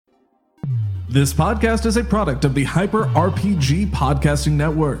This podcast is a product of the Hyper RPG Podcasting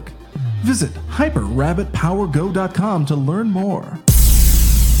Network. Visit hyperrabbitpowergo.com to learn more.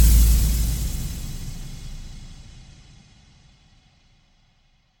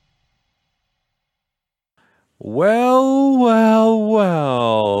 Well,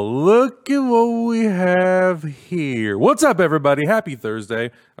 look at what we have here. What's up, everybody? Happy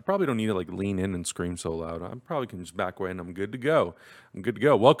Thursday. I probably don't need to lean in and scream so loud. I probably can just back away and I'm good to go.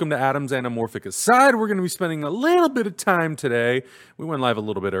 Welcome to Adam's Anamorphic Aside. We're going to be spending a little bit of time today. We went live a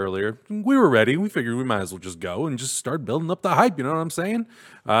little bit earlier. We were ready. We figured we might as well just go and just start building up the hype. You know what I'm saying?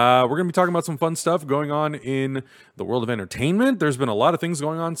 We're going to be talking about some fun stuff going on in the world of entertainment. There's been a lot of things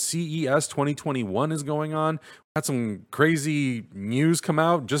going on. CES 2021 is going on. Had some crazy news come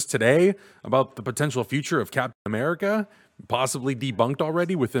out just today about the potential future of Captain America, possibly debunked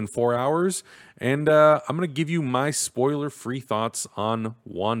already within 4 hours. And I'm going to give you my spoiler-free thoughts on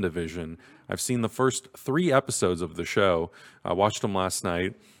WandaVision. I've seen the first 3 episodes of the show. I watched them last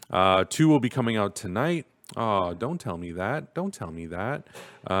night. 2 will be coming out tonight. Oh, don't tell me that.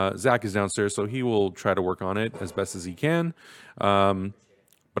 Zach is downstairs, so he will try to work on it as best as he can.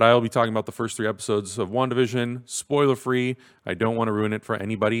 But I'll be talking about the first 3 episodes of WandaVision, spoiler-free. I don't want to ruin it for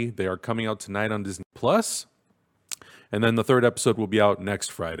anybody. They are coming out tonight on Disney+. And then the 3rd episode will be out next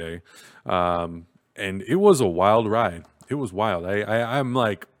Friday. And it was a wild ride. It was wild. I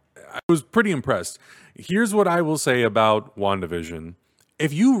was pretty impressed. Here's what I will say about WandaVision.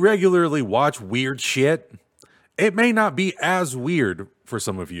 If you regularly watch weird shit, it may not be as weird for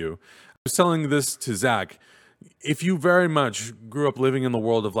some of you. I was telling this to Zach. If you very much grew up living in the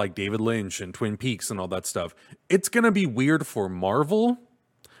world of David Lynch and Twin Peaks and all that stuff, it's going to be weird for Marvel,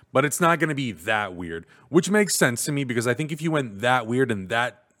 but it's not going to be that weird, which makes sense to me because I think if you went that weird and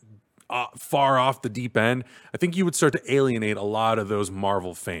that far off the deep end, I think you would start to alienate a lot of those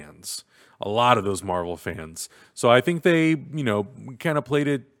Marvel fans. So I think they, kind of played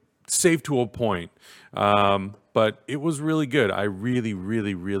it safe to a point. But it was really good. I really,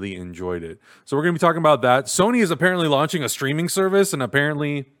 really, really enjoyed it. So we're going to be talking about that. Sony is apparently launching a streaming service, and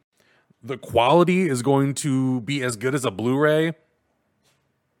apparently the quality is going to be as good as a Blu-ray.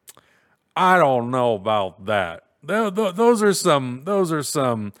 I don't know about that. Those are some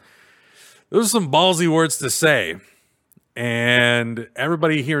ballsy words to say. And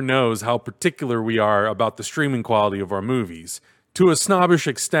everybody here knows how particular we are about the streaming quality of our movies to a snobbish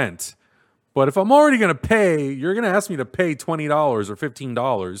extent. But if I'm already going to pay, you're going to ask me to pay $20 or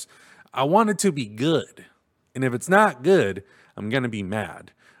 $15. I want it to be good. And if it's not good, I'm going to be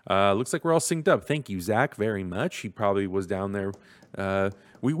mad. Looks like we're all synced up. Thank you, Zach, very much. He probably was down there.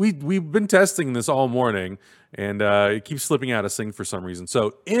 We've been testing this all morning, and it keeps slipping out of sync for some reason.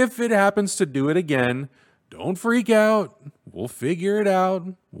 So if it happens to do it again, don't freak out. We'll figure it out.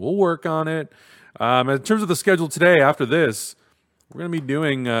 We'll work on it. In terms of the schedule today, after this, we're going to be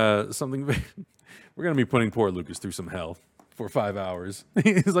doing something. We're going to be putting poor Lucas through some hell for 5 hours.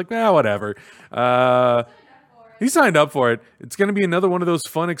 He's like, whatever. He signed up for it. It's going to be another one of those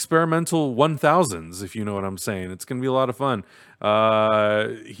fun experimental 1000s, if you know what I'm saying. It's going to be a lot of fun.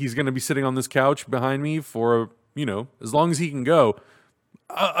 He's going to be sitting on this couch behind me for, as long as he can go,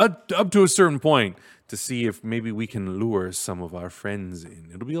 up to a certain point to see if maybe we can lure some of our friends in.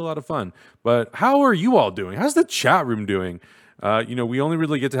 It'll be a lot of fun. But how are you all doing? How's the chat room doing? We only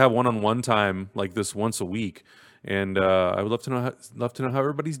really get to have one-on-one time like this once a week, and I would love to know how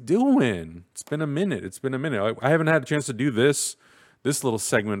everybody's doing. It's been a minute. I haven't had a chance to do this little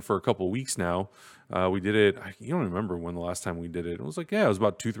segment for a couple of weeks now. We did it. You don't remember when the last time we did it? It was it was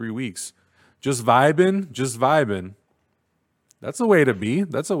about 2-3 weeks. Just vibing. That's a way to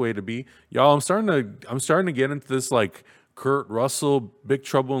be. Y'all, I'm starting to get into this Kurt Russell, Big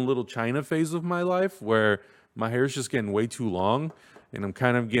Trouble in Little China phase of my life where my hair is just getting way too long, and I'm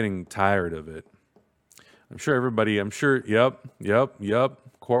kind of getting tired of it. Yep.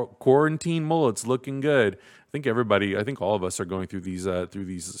 Quarantine mullet's looking good. I think all of us are going through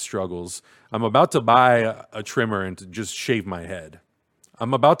these struggles. I'm about to buy a trimmer and to just shave my head.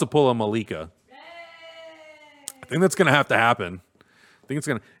 I'm about to pull a Malika. I think that's going to have to happen.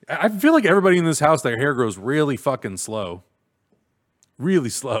 I feel like everybody in this house, their hair grows really fucking slow. Really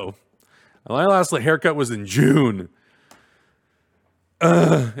slow. My last haircut was in June.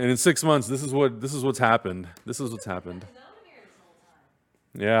 And in 6 months, this is what's happened.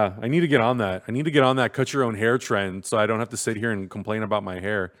 Yeah, I need to get on that. Cut your own hair trend so I don't have to sit here and complain about my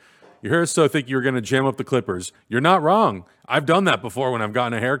hair. Your hair is so thick you're going to jam up the clippers. You're not wrong. I've done that before when I've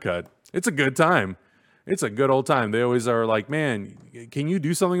gotten a haircut. It's a good time. It's a good old time. They always are like, man, can you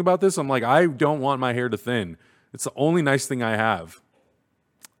do something about this? I'm like, I don't want my hair to thin. It's the only nice thing I have.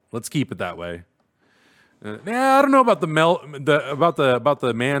 Let's keep it that way. Yeah, I don't know about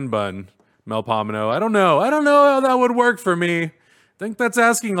the man bun, Mel Pomino. I don't know how that would work for me. I think that's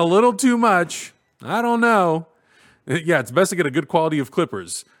asking a little too much. I don't know. Yeah, it's best to get a good quality of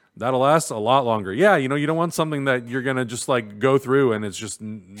clippers. That'll last a lot longer. Yeah, you don't want something that you're gonna just like go through and it's just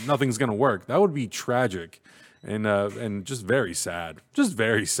nothing's gonna work. That would be tragic, and just very sad. Just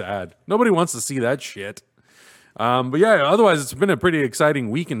very sad. Nobody wants to see that shit. But yeah, otherwise it's been a pretty exciting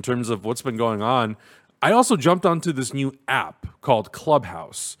week in terms of what's been going on. I also jumped onto this new app called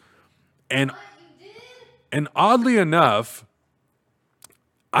Clubhouse, and oddly enough,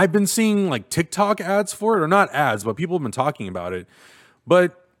 I've been seeing like TikTok ads for it, or not ads, but people have been talking about it.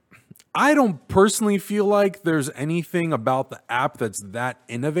 But I don't personally feel like there's anything about the app that's that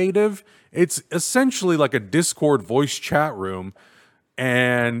innovative. It's essentially like a Discord voice chat room.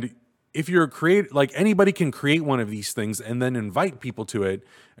 And if you're like anybody can create one of these things and then invite people to it.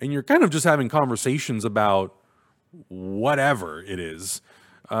 And you're kind of just having conversations about whatever it is.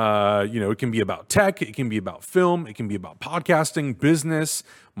 It can be about tech, it can be about film, it can be about podcasting, business,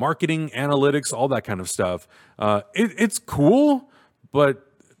 marketing, analytics, all that kind of stuff. It's cool, but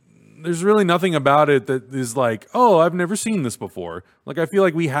there's really nothing about it that is like, oh, I've never seen this before. Like, I feel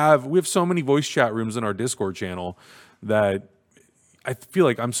like we have so many voice chat rooms in our Discord channel that I feel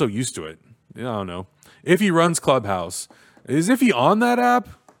like I'm so used to it. I don't know. Iffy runs Clubhouse. Is Iffy on that app?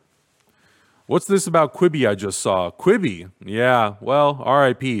 What's this about Quibi I just saw? Quibi. Yeah, well,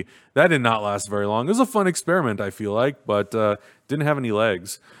 RIP. That did not last very long. It was a fun experiment, I feel like, but didn't have any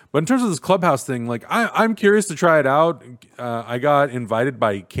legs. But in terms of this Clubhouse thing, like I'm curious to try it out. I got invited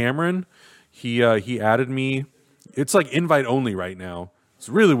by Cameron. He added me. It's like invite only right now. It's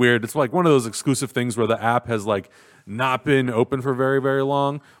really weird. It's like one of those exclusive things where the app has like not been open for very, very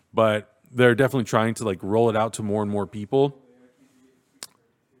long, but they're definitely trying to like roll it out to more and more people.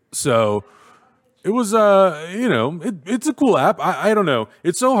 So it was, it's a cool app. I don't know.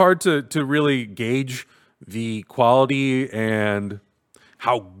 It's so hard to really gauge the quality and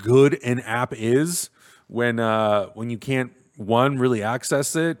how good an app is when you can't, one, really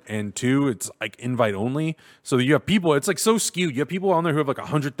access it, and two, it's like invite only. So you have people, it's like so skewed. You have people on there who have like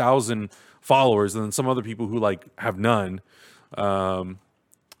 100,000 followers, and then some other people who like have none. Yeah,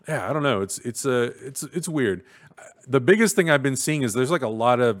 I don't know. It's weird. The biggest thing I've been seeing is there's like a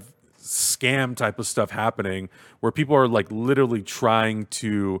lot of scam type of stuff happening where people are like literally trying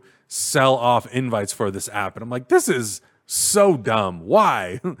to sell off invites for this app, and I'm like, this is so dumb.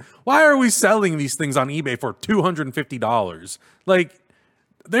 Why? Why are we selling these things on eBay for $250? Like,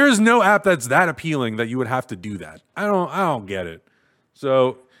 there is no app that's that appealing that you would have to do that. I don't get it.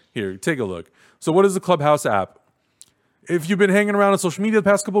 So here, take a look. So what is the Clubhouse app? If you've been hanging around on social media the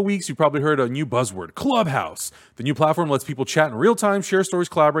past couple of weeks, you probably heard a new buzzword, Clubhouse. The new platform lets people chat in real time, share stories,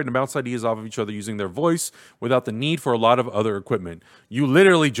 collaborate, and bounce ideas off of each other using their voice without the need for a lot of other equipment. You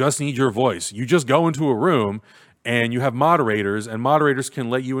literally just need your voice. You just go into a room and you have moderators, and moderators can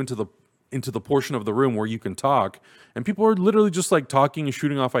let you into the portion of the room where you can talk, and people are literally just like talking and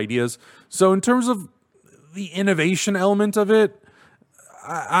shooting off ideas. So in terms of the innovation element of it,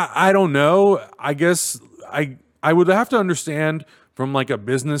 I don't know. I guess I would have to understand from like a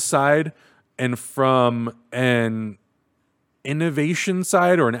business side and from an innovation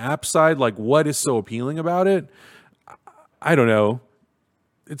side or an app side, like what is so appealing about it. I don't know.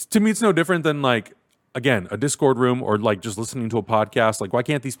 To me, it's no different than like, again, a Discord room or like just listening to a podcast. Like, why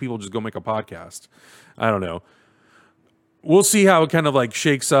can't these people just go make a podcast? I don't know. We'll see how it kind of like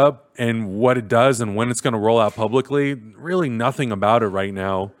shakes up and what it does and when it's going to roll out publicly. Really nothing about it right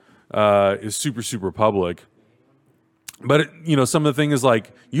now is super, super public. But, some of the thing is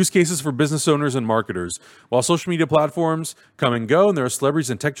like use cases for business owners and marketers. While social media platforms come and go, and there are celebrities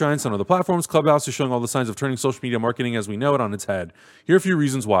and tech giants on other platforms, Clubhouse is showing all the signs of turning social media marketing as we know it on its head. Here are a few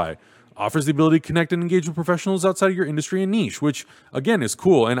reasons why. Offers the ability to connect and engage with professionals outside of your industry and niche, which, again, is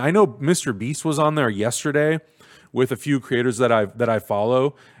cool. And I know Mr. Beast was on there yesterday with a few creators that I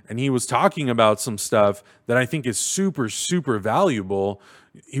follow, and he was talking about some stuff that I think is super, super valuable.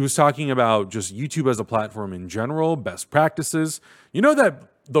 He was talking about just YouTube as a platform in general, best practices. You know that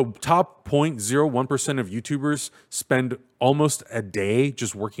the top 0.01% of YouTubers spend almost a day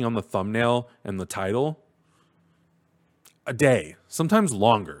just working on the thumbnail and the title? A day, sometimes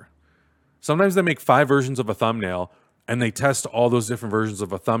longer. Sometimes they make 5 versions of a thumbnail and they test all those different versions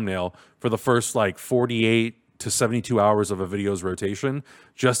of a thumbnail for the first like 48 to 72 hours of a video's rotation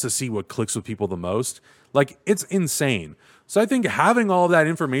just to see what clicks with people the most. Like, it's insane. So I think having all that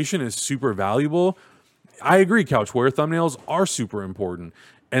information is super valuable. I agree, Couch Warrior, thumbnails are super important.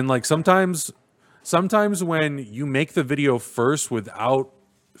 And like sometimes when you make the video first without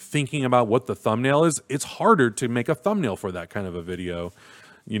thinking about what the thumbnail is, it's harder to make a thumbnail for that kind of a video.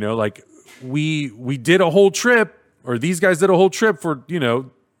 You know, like we did a whole trip, or these guys did a whole trip for, you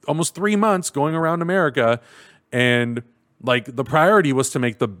know, almost 3 months going around America, and like the priority was to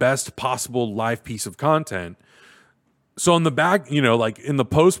make the best possible live piece of content. So on the back, you know, like in the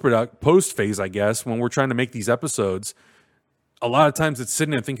post phase, I guess, when we're trying to make these episodes, a lot of times it's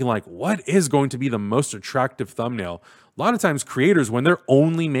sitting there thinking like, what is going to be the most attractive thumbnail? A lot of times creators, when they're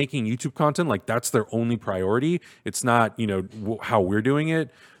only making YouTube content, like that's their only priority. It's not, you know, how we're doing it.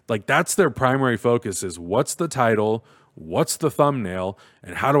 Like that's their primary focus is what's the title, what's the thumbnail,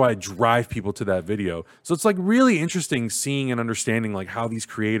 and how do I drive people to that video? So it's like really interesting seeing and understanding like how these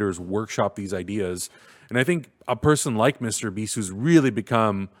creators workshop these ideas. And I think a person like Mr. Beast, who's really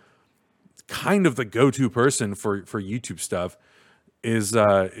become kind of the go-to person for YouTube stuff, is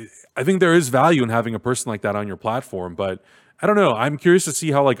I think there is value in having a person like that on your platform. But I don't know. I'm curious to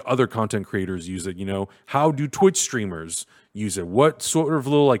see how like other content creators use it. You know, how do Twitch streamers use it? What sort of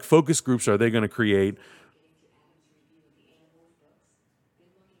little like focus groups are they going to create?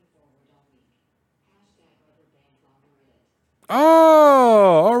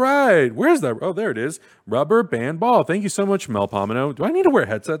 Oh, all right. Where's that? Oh, there it is. Rubber band ball. Thank you so much, Mel Pomino. Do I need to wear a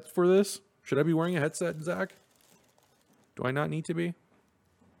headset for this? Should I be wearing a headset, Zach? Do I not need to be?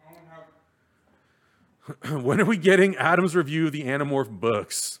 When are we getting Adam's review of the Animorph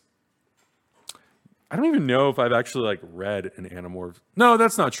books? I don't even know if I've actually like read an Animorph. No,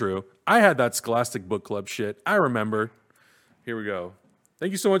 that's not true. I had that Scholastic Book Club shit. I remember. Here we go.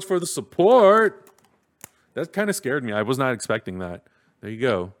 Thank you so much for the support. That kind of scared me. I was not expecting that. There you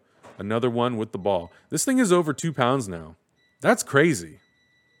go. Another one with the ball. This thing is over 2 pounds now. That's crazy.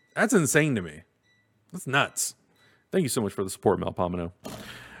 That's insane to me. That's nuts. Thank you so much for the support, Mel Pomino.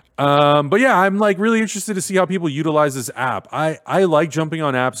 But yeah, I'm like really interested to see how people utilize this app. I like jumping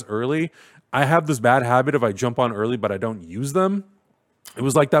on apps early. I have this bad habit of I jump on early, but I don't use them. It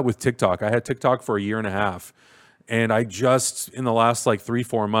was like that with TikTok. I had TikTok for 1.5 years. And I just, in the last like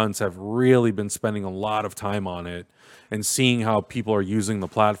 3-4 months, have really been spending a lot of time on it and seeing how people are using the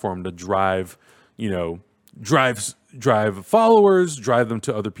platform to drive, you know, drive followers, drive them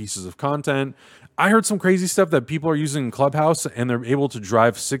to other pieces of content. I heard some crazy stuff that people are using Clubhouse and they're able to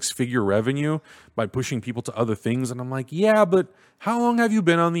drive 6-figure revenue by pushing people to other things. And I'm like, yeah, but how long have you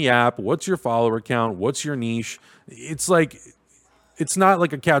been on the app? What's your follower count? What's your niche? It's like, it's not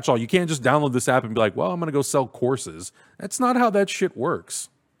like a catch-all. You can't just download this app and be like, well, I'm going to go sell courses. That's not how that shit works.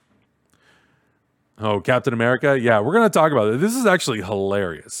 Oh, Captain America? Yeah, we're going to talk about it. This is actually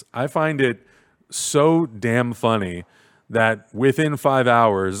hilarious. I find it so damn funny that within 5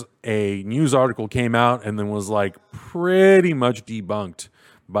 hours, a news article came out and then was like pretty much debunked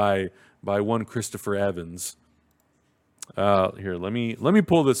by one Christopher Evans. Here, let me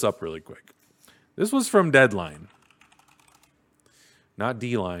pull this up really quick. This was from Deadline. Not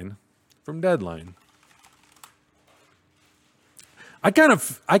D-Line, from Deadline. I kind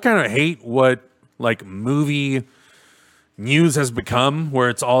of hate what like movie news has become, where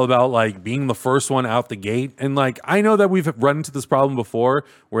it's all about like being the first one out the gate. And like I know that we've run into this problem before,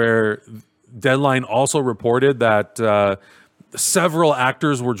 where Deadline also reported that several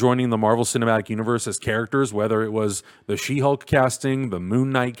actors were joining the Marvel Cinematic Universe as characters, whether it was the She-Hulk casting, the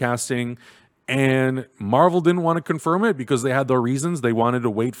Moon Knight casting. And Marvel didn't want to confirm it because they had their reasons. They wanted to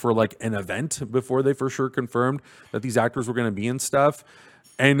wait for like an event before they for sure confirmed that these actors were going to be in stuff.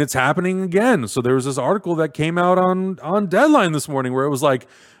 And it's happening again. So there was this article that came out on Deadline this morning where it was like,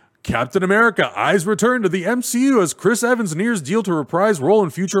 Captain America eyes return to the MCU as Chris Evans nears deal to reprise role in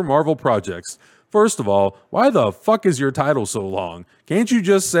future Marvel projects. First of all, why the fuck is your title so long? Can't you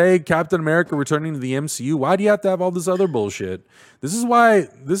just say Captain America returning to the MCU? Why do you have to have all this other bullshit? This is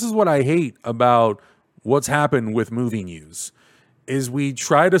what I hate about what's happened with movie news, is we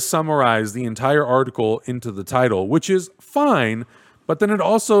try to summarize the entire article into the title, which is fine, but then it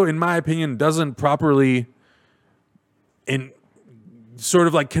also, in my opinion, doesn't properly sort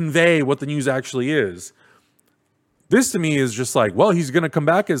of like convey what the news actually is. This to me is just like, well, he's going to come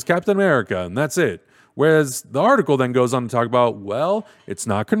back as Captain America, and that's it. Whereas the article then goes on to talk about, well, it's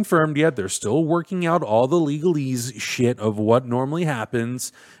not confirmed yet. They're still working out all the legalese shit of what normally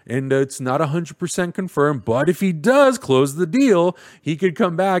happens, and it's not 100% confirmed. But if he does close the deal, he could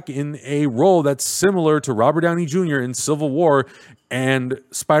come back in a role that's similar to Robert Downey Jr. in Civil War and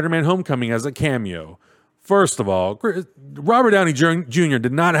Spider-Man Homecoming as a cameo. First of all, Robert Downey Jr.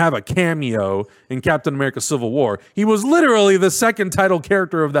 did not have a cameo in Captain America Civil War. He was literally the second title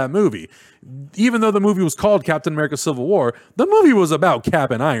character of that movie. Even though the movie was called Captain America Civil War, the movie was about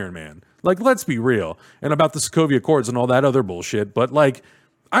Cap and Iron Man. Like, let's be real. And about the Sokovia Accords and all that other bullshit. But, like,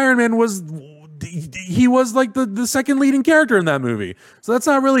 Iron Man was like the second leading character in that movie. So that's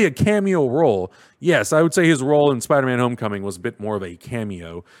not really a cameo role. Yes, I would say his role in Spider-Man Homecoming was a bit more of a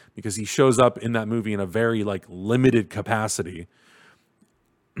cameo because he shows up in that movie in a very like limited capacity.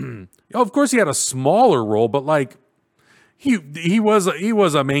 Of course he had a smaller role, but like he was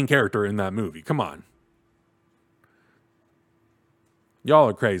a main character in that movie. Come on. Y'all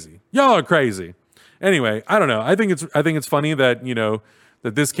are crazy. Anyway, I don't know. I think it's funny that,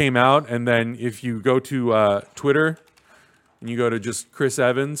 that this came out, and then if you go to Twitter and you go to just Chris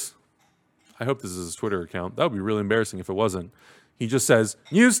Evans, I hope this is his Twitter account. That would be really embarrassing if it wasn't. He just says,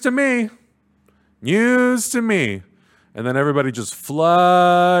 news to me. And then everybody just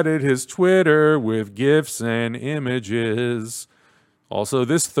flooded his Twitter with GIFs and images. Also,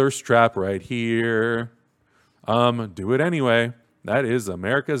 this thirst trap right here. Do it anyway. That is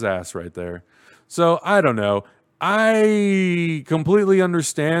America's ass right there. So, I don't know. I completely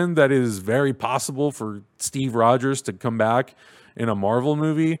understand that it is very possible for Steve Rogers to come back in a Marvel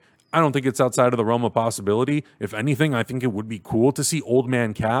movie. I don't think it's outside of the realm of possibility. If anything, I think it would be cool to see Old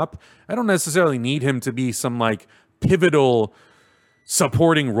Man Cap. I don't necessarily need him to be some like pivotal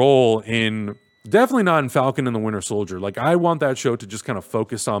supporting role in, definitely not in Falcon and the Winter Soldier. Like, I want that show to just kind of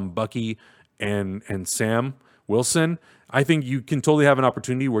focus on Bucky and Sam Wilson. I think you can totally have an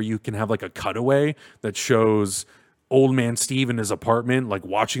opportunity where you can have like a cutaway that shows Old Man Steve in his apartment, like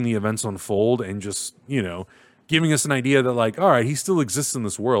watching the events unfold and just, giving us an idea that like, all right, he still exists in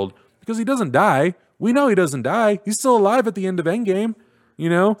this world because he doesn't die. We know he doesn't die. He's still alive at the end of Endgame,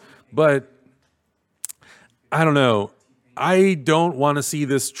 but I don't know. I don't want to see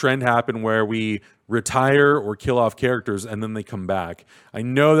this trend happen where we retire or kill off characters and then they come back. I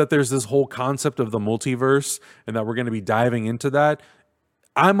know that there's this whole concept of the multiverse and that we're going to be diving into that.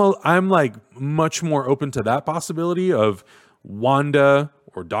 I'm like much more open to that possibility of Wanda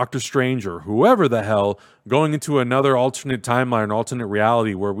or Doctor Strange or whoever the hell going into another alternate timeline, alternate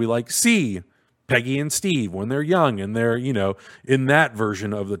reality where we like see Peggy and Steve when they're young and they're, in that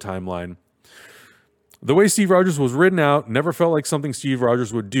version of the timeline. The way Steve Rogers was written out never felt like something Steve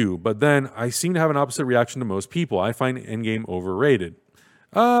Rogers would do, but then I seem to have an opposite reaction to most people. I find Endgame overrated.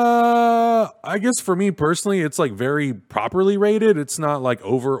 I guess for me personally, it's like very properly rated. It's not like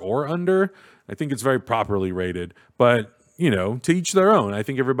over or under. I think it's very properly rated, but to each their own. I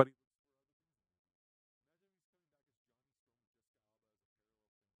think everybody.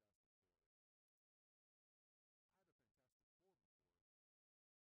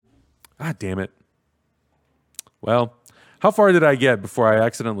 Ah, damn it. Well, how far did I get before I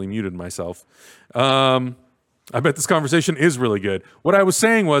accidentally muted myself? I bet this conversation is really good. What I was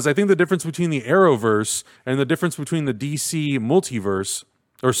saying was, I think the difference between the Arrowverse and the difference between the DC multiverse,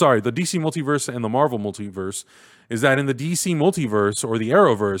 the DC multiverse and the Marvel multiverse, is that in the DC multiverse or the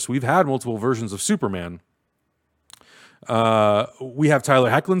Arrowverse, we've had multiple versions of Superman. We have Tyler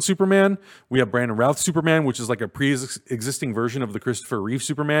Hoechlin Superman. We have Brandon Routh Superman, which is like a pre-existing version of the Christopher Reeve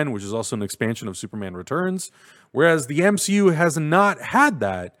Superman, which is also an expansion of Superman Returns. Whereas the MCU has not had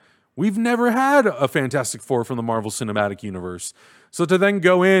that. We've never had a Fantastic Four from the Marvel Cinematic Universe. So to then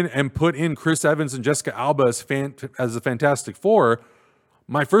go in and put in Chris Evans and Jessica Alba as a Fantastic Four,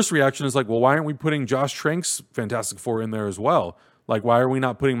 my first reaction is like, well, why aren't we putting Josh Trank's Fantastic Four in there as well? Like, why are we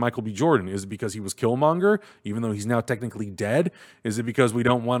not putting Michael B. Jordan? Is it because he was Killmonger, even though he's now technically dead? Is it because we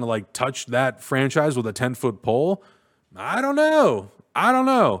don't want to like touch that franchise with a 10-foot pole? I don't know.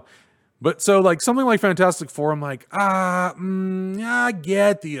 But so like something like Fantastic Four, I'm like, I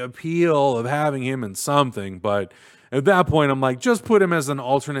get the appeal of having him in something. But at that point, I'm like, just put him as an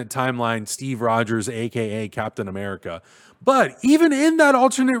alternate timeline, Steve Rogers, a.k.a. Captain America. But even in that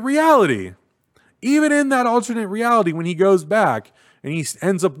alternate reality, when he goes back and he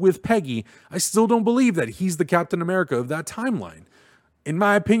ends up with Peggy, I still don't believe that he's the Captain America of that timeline. In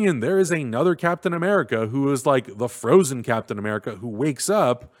my opinion, there is another Captain America who is like the frozen Captain America who wakes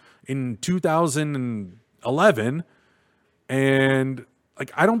up in 2011 and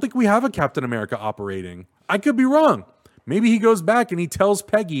like I don't think we have a Captain America operating. I could be wrong. Maybe he goes back and he tells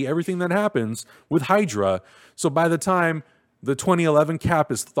Peggy everything that happens with Hydra. So by the time the 2011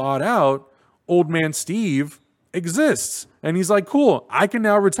 Cap is thawed out, Old Man Steve exists. And he's like, cool, I can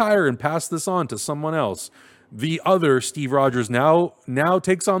now retire and pass this on to someone else. The other Steve Rogers now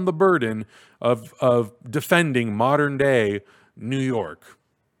takes on the burden of defending modern day New York.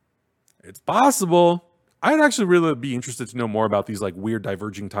 It's possible. I'd actually really be interested to know more about these like weird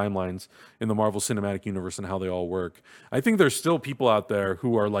diverging timelines in the Marvel Cinematic Universe and how they all work. I think there's still people out there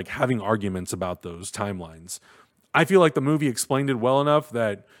who are like having arguments about those timelines. I feel like the movie explained it well enough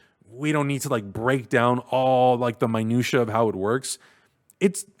that we don't need to like break down all like the minutia of how it works.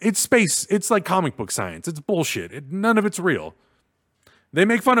 it's space. It's like comic book science. It's bullshit. None of it's real. They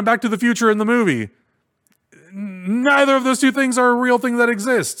make fun of Back to the Future in the movie. Neither of those two things are a real thing that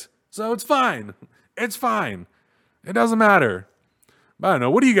exist. So it's fine. It's fine. It doesn't matter. But I don't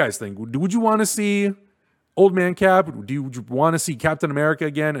know. What do you guys think? Would you want to see Old Man Cap? Would you want to see Captain America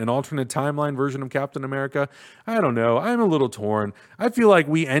again? An alternate timeline version of Captain America? I don't know. I'm a little torn. I feel like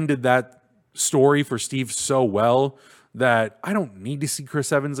we ended that story for Steve so well that I don't need to see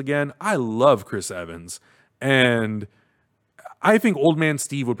Chris Evans again. I love Chris Evans. And I think Old Man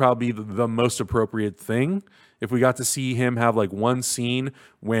Steve would probably be the most appropriate thing if we got to see him have like one scene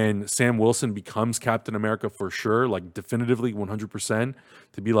when Sam Wilson becomes Captain America for sure, like definitively 100%,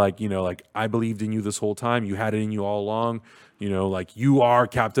 to be like, like, I believed in you this whole time. You had it in you all along. Like, you are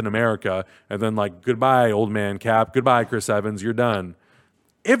Captain America. And then like, goodbye, Old Man Cap. Goodbye, Chris Evans. You're done.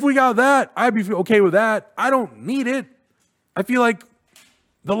 If we got that, I'd be okay with that. I don't need it. I feel like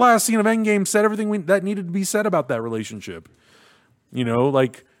the last scene of Endgame said everything that needed to be said about that relationship.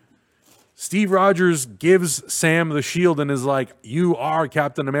 Like Steve Rogers gives Sam the shield and is like, you are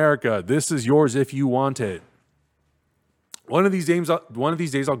Captain America. This is yours if you want it. One of these days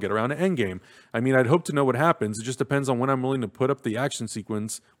I'll get around to Endgame. I mean, I'd hope to know what happens. It just depends on when I'm willing to put up the action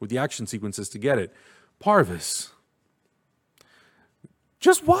sequence with the action sequences to get it. Parvis,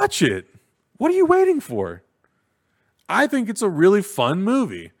 just watch it. What are you waiting for? I think it's a really fun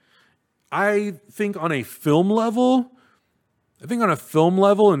movie. I think on a film level,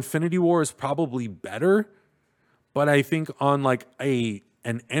 Infinity War is probably better. But I think on like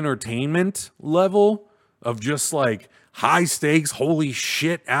an entertainment level of just like high stakes, holy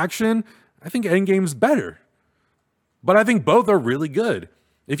shit action, I think Endgame's better. But I think both are really good.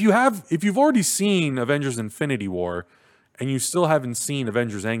 If you've already seen Avengers Infinity War and you still haven't seen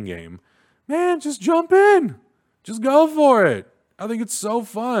Avengers Endgame, man, just jump in. Just go for it. I think it's so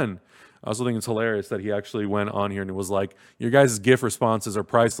fun. I also think it's hilarious that he actually went on here and it was like, your guys' GIF responses are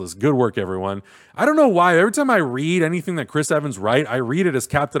priceless. Good work, everyone. I don't know why. Every time I read anything that Chris Evans writes, I read it as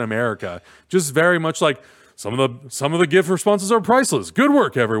Captain America. Just very much like, some of the GIF responses are priceless. Good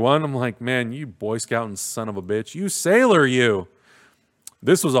work, everyone. I'm like, man, you Boy Scout and son of a bitch. You sailor, you.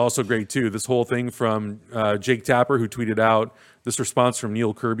 This was also great, too. This whole thing from Jake Tapper, who tweeted out this response from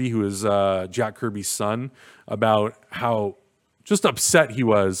Neil Kirby, who is Jack Kirby's son, about how just upset he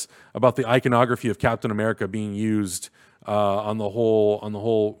was about the iconography of Captain America being used on the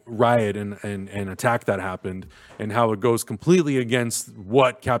whole riot and attack that happened, and how it goes completely against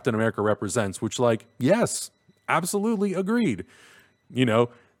what Captain America represents, which, like, yes, absolutely agreed.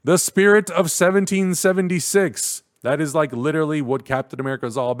 The spirit of 1776. That is like literally what Captain America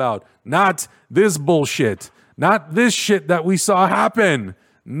is all about. Not this bullshit. Not this shit that we saw happen.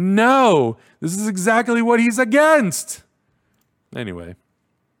 No, this is exactly what he's against. Anyway,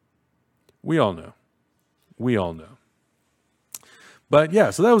 we all know. But yeah,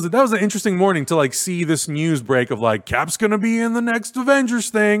 so that was an interesting morning to like see this news break of like Cap's gonna be in the next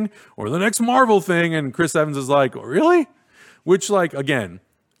Avengers thing or the next Marvel thing, and Chris Evans is like, oh, really? Which, like, again,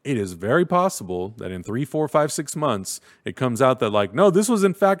 it is very possible that in 3, 4, 5, 6 months it comes out that like, no, this was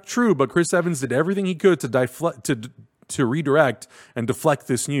in fact true, but Chris Evans did everything he could to redirect and deflect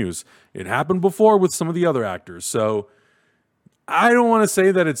this news. It happened before with some of the other actors, so I don't want to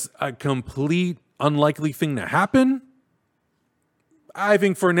say that it's a complete unlikely thing to happen. I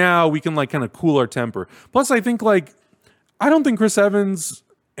think for now we can like kind of cool our temper. Plus, I think like I don't think Chris Evans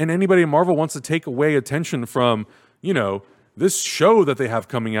and anybody in Marvel wants to take away attention from, this show that they have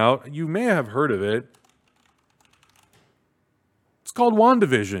coming out. You may have heard of it. It's called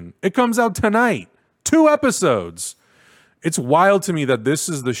WandaVision. It comes out tonight. 2 episodes. It's wild to me that this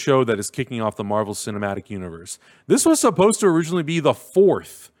is the show that is kicking off the Marvel Cinematic Universe. This was supposed to originally be the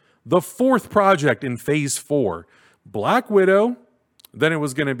fourth project in Phase 4. Black Widow, then it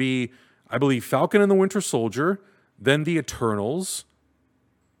was going to be, I believe, Falcon and the Winter Soldier, then the Eternals,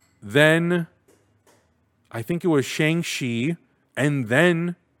 then I think it was Shang-Chi, and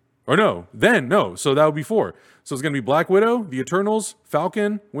then, so that would be 4. So it's going to be Black Widow, the Eternals,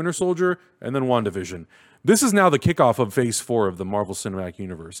 Falcon, Winter Soldier, and then WandaVision. This is now the kickoff of Phase 4 of the Marvel Cinematic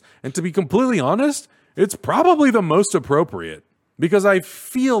Universe. And to be completely honest, it's probably the most appropriate, because I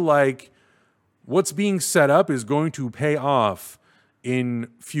feel like what's being set up is going to pay off in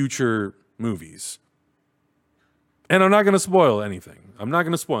future movies. And I'm not going to spoil anything.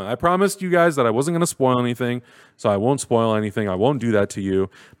 I promised you guys that I wasn't going to spoil anything, so I won't spoil anything. I won't do that to you.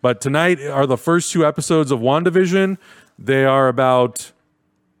 But tonight are the first 2 episodes of WandaVision. They are about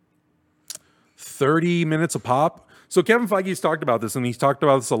 30 minutes a pop. So Kevin Feige's talked about this, and he's talked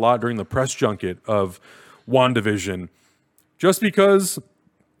about this a lot during the press junket of WandaVision. Just because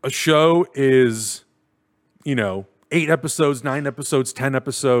a show is, 8 episodes, 9 episodes, 10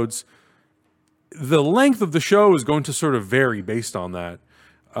 episodes, the length of the show is going to sort of vary based on that.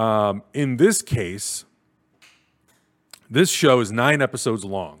 In this case, this show is 9 episodes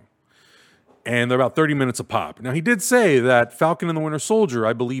long, and they're about 30 minutes a pop. Now, he did say that Falcon and the Winter Soldier,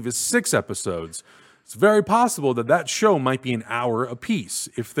 I believe, is 6 episodes. It's very possible that that show might be an hour apiece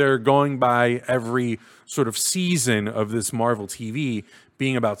if they're going by every sort of season of this Marvel TV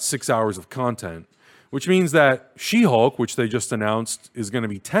being about 6 hours of content, which means that She-Hulk, which they just announced, is going to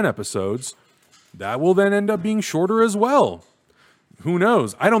be 10 episodes. That will then end up being shorter as well. Who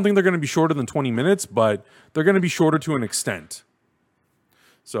knows? I don't think they're going to be shorter than 20 minutes, but they're going to be shorter to an extent.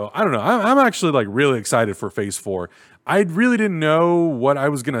 So I don't know. I'm actually like really excited for Phase 4. I really didn't know what I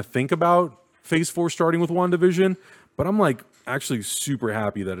was going to think about Phase 4 starting with WandaVision, but I'm like actually super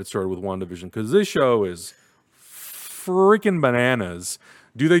happy that it started with WandaVision because this show is freaking bananas.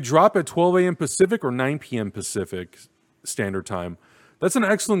 Do they drop at 12 a.m. Pacific or 9 p.m. Pacific Standard Time? That's an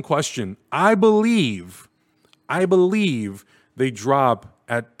excellent question. I believe they drop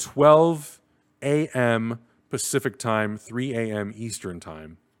at 12 a.m. Pacific Time, 3 a.m. Eastern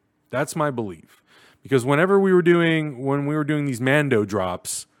Time. That's my belief. Because when we were doing these Mando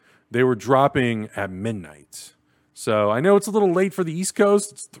drops, they were dropping at midnight. So I know it's a little late for the East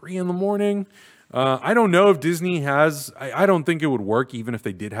Coast. It's 3 in the morning. I don't know if Disney has... I don't think it would work even if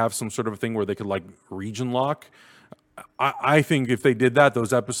they did have some sort of a thing where they could like region lock. I think if they did that,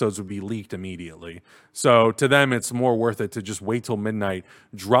 those episodes would be leaked immediately. So to them, it's more worth it to just wait till midnight,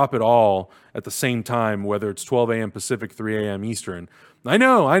 drop it all at the same time, whether it's 12 a.m. Pacific, 3 a.m. Eastern. I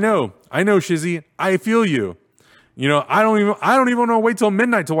know, Shizzy. I feel you. I don't even want to wait till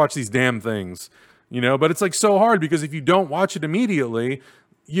midnight to watch these damn things. But it's like so hard because if you don't watch it immediately,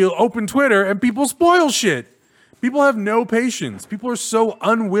 you open Twitter and people spoil shit. People have no patience. People are so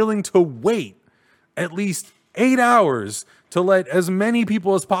unwilling to wait at least 8 hours to let as many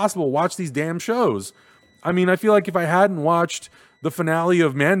people as possible watch these damn shows. I mean, I feel like if I hadn't watched the finale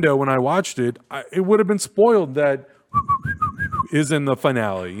of Mando when I watched it, it would have been spoiled that is in the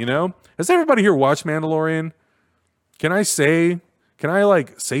finale, Has everybody here watched Mandalorian? Can I say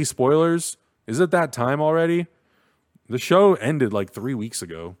spoilers? Is it that time already? The show ended like 3 weeks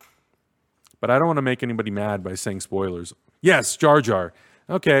ago. But I don't want to make anybody mad by saying spoilers. Yes, Jar Jar.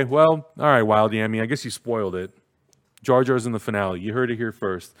 Okay, well, all right, Wild Yammy. I guess you spoiled it. Jar Jar's in the finale. You heard it here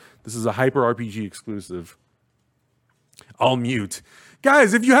first. This is a Hyper RPG exclusive. I'll mute.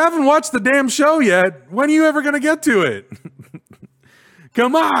 Guys, if you haven't watched the damn show yet, when are you ever going to get to it?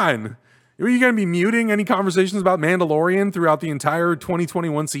 Come on. Are you going to be muting any conversations about Mandalorian throughout the entire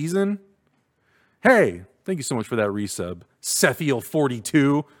 2021 season? Hey, thank you so much for that resub.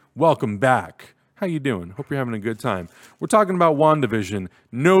 Sethiel42, welcome back. How you doing? Hope you're having a good time. We're talking about WandaVision.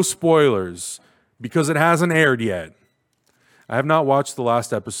 No spoilers, because it hasn't aired yet. I have not watched the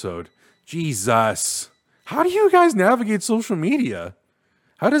last episode. Jesus. How do you guys navigate social media?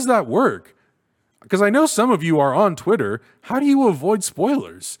 How does that work? Because I know some of you are on Twitter. How do you avoid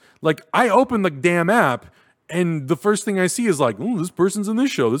spoilers? Like, I open the damn app, and the first thing I see is like, oh, this person's in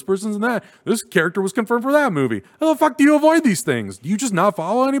this show, this person's in that, this character was confirmed for that movie. How the fuck do you avoid these things? Do you just not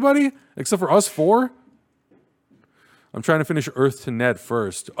follow anybody? Except for us four? I'm trying to finish Earth to Ned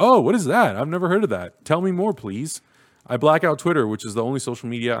first. Oh, what is that? I've never heard of that. Tell me more, please. I black out Twitter, which is the only social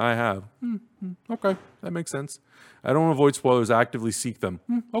media I have. Okay, that makes sense. I don't avoid spoilers, I actively seek them.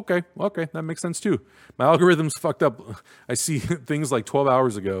 Okay, that makes sense too. My algorithm's fucked up. I see things like 12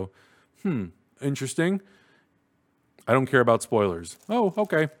 hours ago. Interesting. I don't care about spoilers. Oh,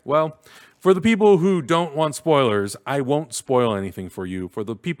 okay. Well, for the people who don't want spoilers, I won't spoil anything for you. For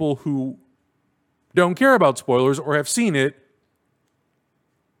the people who don't care about spoilers or have seen it,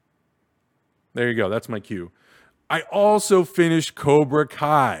 there you go. That's my cue. I also finished Cobra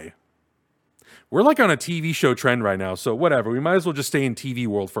Kai. We're like on a TV show trend right now, so whatever. We might as well just stay in TV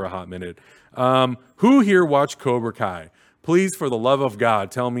world for a hot minute. Who here watched Cobra Kai? Please, for the love of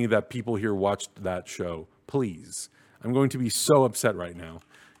God, tell me that people here watched that show. Please. I'm going to be so upset right now.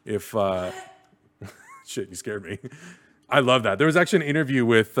 If shit, you scared me. I love that. There was actually an interview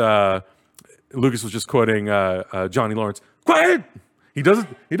with Lucas was just quoting Johnny Lawrence. Quiet. He does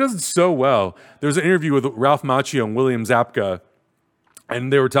it so well. There was an interview with Ralph Macchio and William Zabka,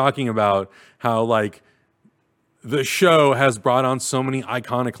 and they were talking about how like the show has brought on so many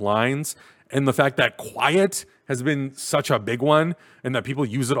iconic lines, and the fact that quiet has been such a big one, and that people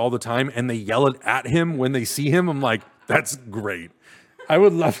use it all the time, and they yell it at him when they see him. I'm like, that's great. I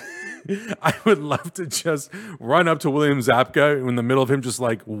would love to just run up to William Zabka in the middle of him just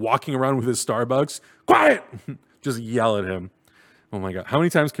like walking around with his Starbucks. Quiet! Just yell at him. Oh my God. How many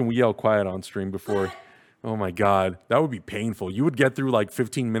times can we yell quiet on stream before? Oh my God. That would be painful. You would get through like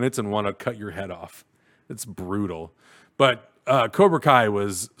 15 minutes and want to cut your head off. It's brutal. But Cobra Kai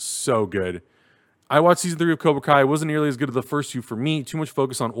was so good. I watched season 3 of Cobra Kai. It wasn't nearly as good as the first two for me. Too much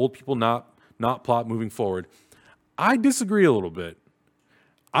focus on old people, not plot moving forward. I disagree a little bit.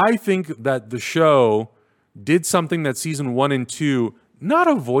 I think that the show did something that season 1 and 2 not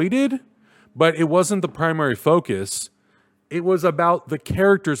avoided, but it wasn't the primary focus. It was about the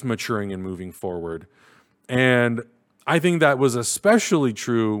characters maturing and moving forward. And I think that was especially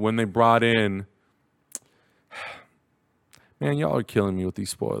true when they brought in... Man, y'all are killing me with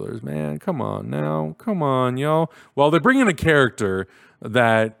these spoilers, man. Come on now. Come on, y'all. Well, they bring in a character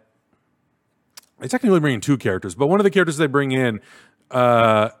that... They technically bring in 2 characters, but one of the characters they bring in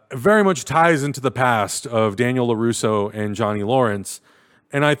very much ties into the past of Daniel LaRusso and Johnny Lawrence.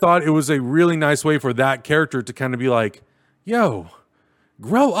 And I thought it was a really nice way for that character to kind of be like, yo,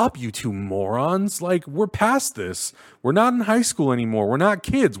 grow up, you 2 morons. Like, we're past this. We're not in high school anymore. We're not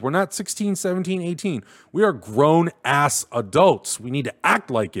kids. We're not 16, 17, 18. We are grown-ass adults. We need to act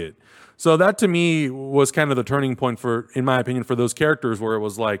like it. So that, to me, was kind of the turning point for, in my opinion, for those characters where it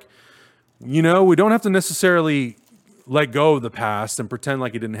was like, you know, we don't have to necessarily let go of the past and pretend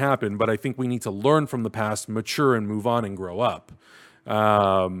like it didn't happen, but I think we need to learn from the past, mature, and move on and grow up.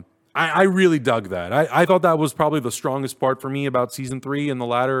 I really dug that. I thought that was probably the strongest part for me about season 3 in the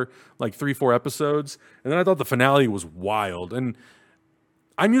latter, like 3-4 episodes. And then I thought the finale was wild. And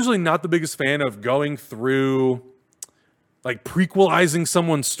I'm usually not the biggest fan of going through, like, prequelizing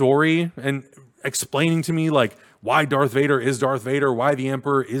someone's story and explaining to me, like, why Darth Vader is Darth Vader, why the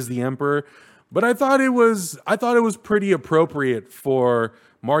Emperor is the Emperor. But I thought it was pretty appropriate for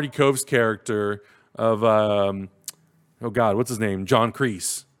Marty Kove's character of, oh God, what's his name? John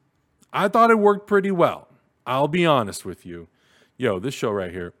Kreese. I thought it worked pretty well. I'll be honest with you. Yo, this show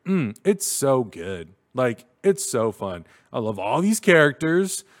right here, it's so good. Like, it's so fun. I love all these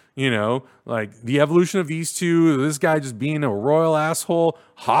characters. You know, like the evolution of these 2, this guy just being a royal asshole.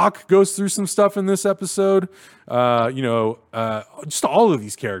 Hawk goes through some stuff in this episode. Just all of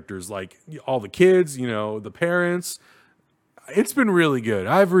these characters, like all the kids, you know, the parents. It's been really good.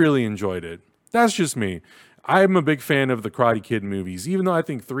 I've really enjoyed it. That's just me. I'm a big fan of the Karate Kid movies, even though I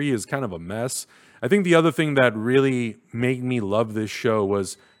think 3 is kind of a mess. I think the other thing that really made me love this show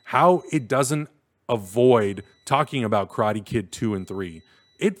was how it doesn't avoid talking about Karate Kid 2 and 3.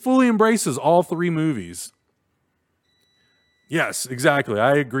 It fully embraces all 3 movies. Yes, exactly.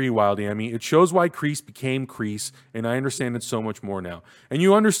 I agree, Wild Amy. It shows why Kreese became Kreese, and I understand it so much more now. And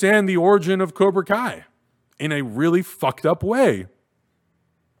you understand the origin of Cobra Kai in a really fucked up way.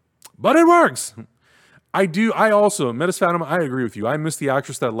 But it works. I also, Metis Fatima, I agree with you. I miss the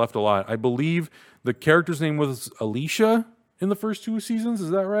actress that left a lot. I believe the character's name was Alicia in the first 2 seasons. Is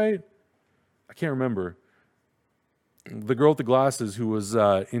that right? I can't remember. The girl with the glasses who was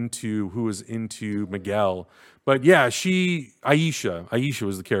into Miguel. But yeah, Aisha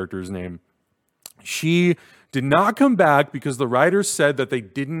was the character's name. She did not come back because the writers said that they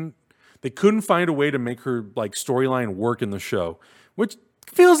couldn't find a way to make her like storyline work in the show, which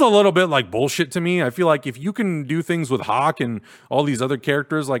feels a little bit like bullshit to me. I feel like if you can do things with Hawk and all these other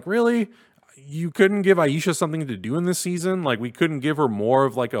characters, like really, you couldn't give Aisha something to do in this season. Like we couldn't give her more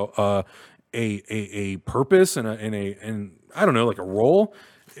of like a purpose and I don't know, like a role.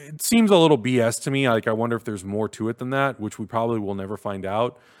 It seems a little BS to me. Like I wonder if there's more to it than that, which we probably will never find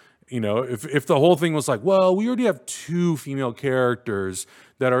out. You know, if the whole thing was like, well, we already have 2 female characters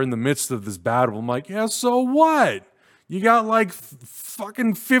that are in the midst of this battle. I'm like, yeah, so what? You got like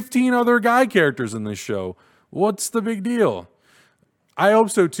fucking 15 other guy characters in this show. What's the big deal? I hope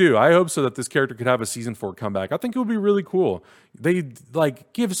so too. I hope so that this character could have a season 4 comeback. I think it would be really cool. They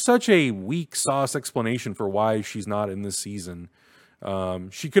like give such a weak sauce explanation for why she's not in this season.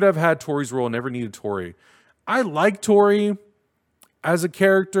 She could have had Tori's role, never needed Tori. I like Tori as a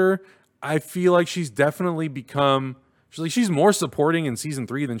character. I feel like she's definitely become, she's more supporting in season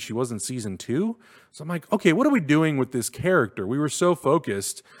 3 than she was in season 2. So I'm like, okay, what are we doing with this character? We were so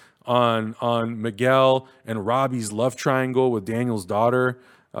focused on Miguel and Robbie's love triangle with Daniel's daughter.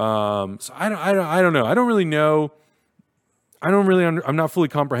 So I don't know. I don't really know. I'm not fully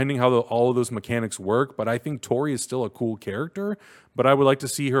comprehending how all of those mechanics work, but I think Tori is still a cool character, but I would like to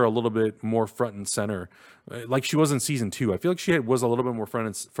see her a little bit more front and center, like she was in season 2. I feel like she was a little bit more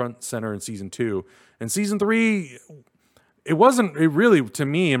front center in season 2. And season 3, it really, to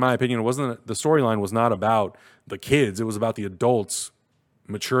me, in my opinion, the storyline was not about the kids. It was about the adults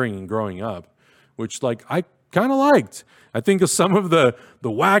maturing and growing up, which like I kind of liked. I think of some of the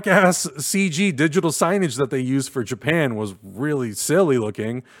whack-ass CG digital signage that they used for Japan was really silly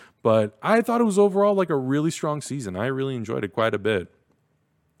looking, but I thought it was overall like a really strong season. I really enjoyed it quite a bit.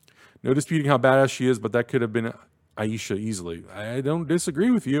 No disputing how badass she is, but that could have been Aisha easily. I don't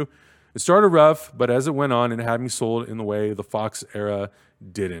disagree with you. It started rough, but as it went on, it had me sold in the way the Fox era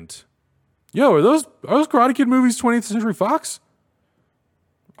didn't. Yo, are those Karate Kid movies 20th Century Fox?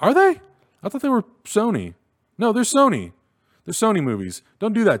 Are they? I thought they were Sony. No, they're Sony. They're Sony movies.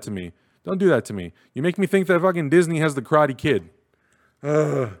 Don't do that to me. Don't do that to me. You make me think that fucking Disney has the Karate Kid.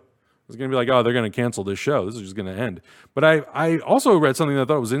 I was going to be like, oh, they're going to cancel this show. This is just going to end. But I also read something that I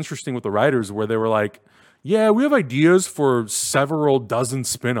thought was interesting with the writers where they were like, yeah, we have ideas for several dozen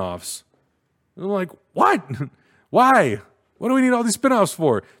spinoffs. And I'm like, what? Why? What do we need all these spinoffs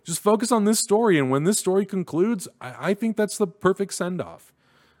for? Just focus on this story. And when this story concludes, I think that's the perfect send-off.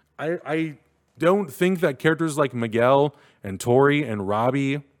 I don't think that characters like Miguel and Tori and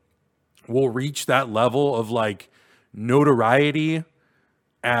Robbie will reach that level of like notoriety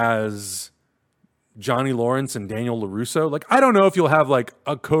as Johnny Lawrence and Daniel LaRusso. Like, I don't know if you'll have like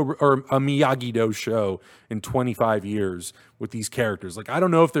a Cobra or a Miyagi-Do show in 25 years with these characters. Like, I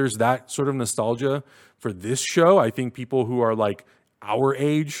don't know if there's that sort of nostalgia for this show. I think people who are like our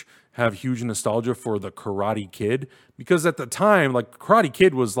age have huge nostalgia for the Karate Kid because at the time, like Karate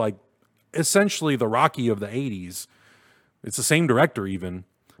Kid was like essentially the Rocky of the 80s. It's the same director even.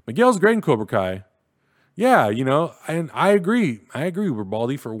 Miguel's great in Cobra Kai. Yeah, you know, and I agree. We're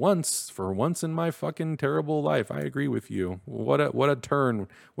Baldy for once in my fucking terrible life. I agree with you. What a turn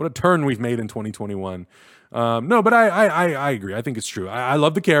we've made in 2021. No, but I agree. I think it's true. I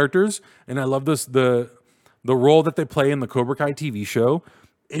love the characters and I love the role that they play in the Cobra Kai TV show.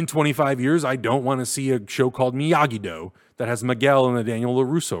 In 25 years, I don't want to see a show called Miyagi-Do that has Miguel in the Daniel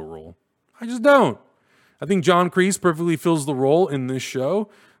LaRusso role. I just don't. I think John Kreese perfectly fills the role in this show.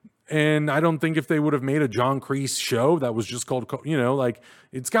 And I don't think if they would have made a John Kreese show that was just called, you know, like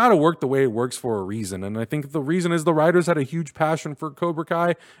it's got to work the way it works for a reason. And I think the reason is the writers had a huge passion for Cobra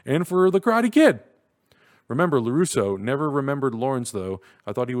Kai and for the Karate Kid. Remember, LaRusso never remembered Lawrence, though.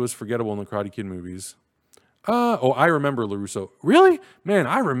 I thought he was forgettable in the Karate Kid movies. I remember LaRusso. Really? Man,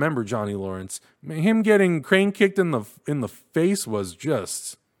 I remember Johnny Lawrence. Man, him getting crane kicked in the face was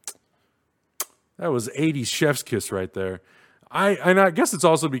just... That was 80s chef's kiss right there. I guess it's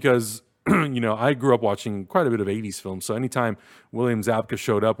also because, you know, I grew up watching quite a bit of 80s films. So anytime William Zabka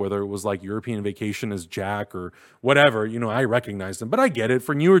showed up, whether it was like European Vacation as Jack or whatever, you know, I recognized him. But I get it.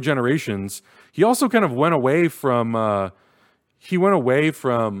 For newer generations, he also kind of went away from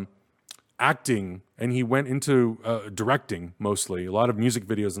acting and he went into directing mostly, a lot of music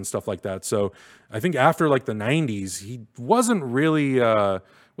videos and stuff like that. So I think after like the 90s, he wasn't really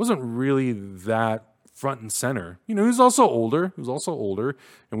that front and center. You know, he was also older,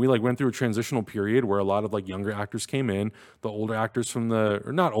 and we like went through a transitional period where a lot of like younger actors came in. The older actors from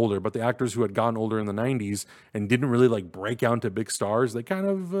or not older, but the actors who had gotten older in the 90s and didn't really like break out into big stars, they kind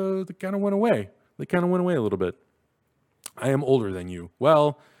of went away. They kind of went away a little bit. I am older than you.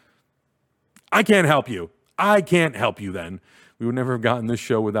 Well, I can't help you. Then. We would never have gotten this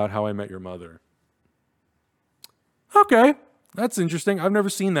show without How I Met Your Mother. Okay. That's interesting. I've never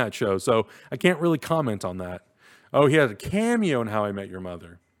seen that show, so I can't really comment on that. Oh, he had a cameo in How I Met Your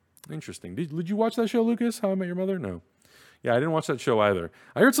Mother. Interesting. Did you watch that show, Lucas? How I Met Your Mother? No. Yeah, I didn't watch that show either.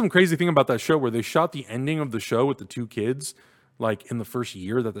 I heard some crazy thing about that show where they shot the ending of the show with the two kids, like in the first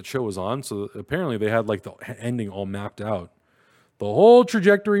year that the show was on. So apparently they had like the ending all mapped out. The whole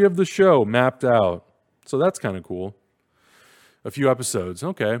trajectory of the show mapped out. So that's kind of cool. A few episodes.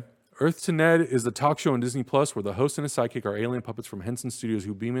 Okay. Earth to Ned is the talk show on Disney Plus where the host and his sidekick are alien puppets from Henson Studios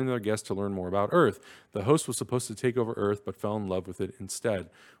who beam in their guests to learn more about Earth. The host was supposed to take over Earth but fell in love with it instead.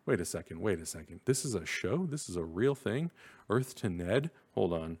 Wait a second. This is a show? This is a real thing? Earth to Ned?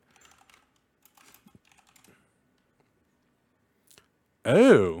 Hold on.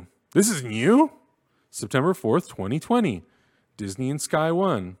 Oh, this is new? September 4th, 2020. Disney and Sky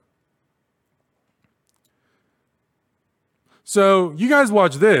One. So you guys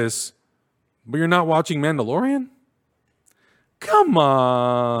watch this, but you're not watching Mandalorian? Come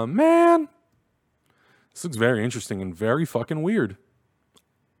on, man. This looks very interesting and very fucking weird.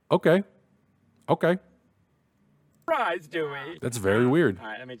 Okay. Surprise, Dewey. That's very weird. All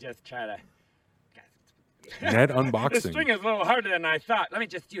right, let me just try to... Ned unboxing. This string is a little harder than I thought. Let me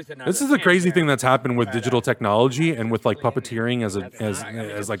just use another. This is the crazy thing that's happened with digital technology and with like puppeteering as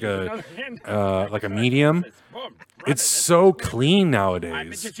like a medium. It's so clean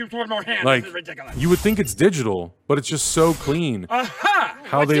nowadays. Just use one more hand. Like This is ridiculous. you would think it's digital, but it's just so clean. Aha!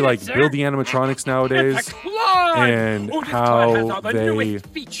 How they like build the animatronics nowadays. It's a claw! on! and this how toy has all the they- newest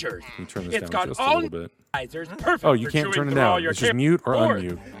features. Let me turn this It's down got just a all little bit. Perfect Oh, you for can't chewing turn it through all down. your It's just tip mute or boards.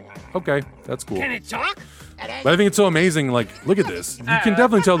 unmute. Okay, that's cool. Can it talk? But I think it's so amazing. Like, look at this. You can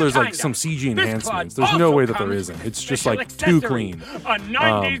definitely tell there's like kinda. some CG This enhancements. quad There's no also way that there comes isn't. with It's just special like too accessory, clean. a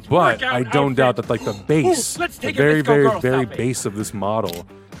 90s But workout I don't doubt outfit. that like the base, Let's the take a very, disco very, girl very selfie. base of this model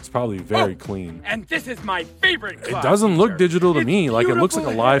is probably very clean. And this is my favorite It claw doesn't look feature. digital to It's me. Like, it looks like a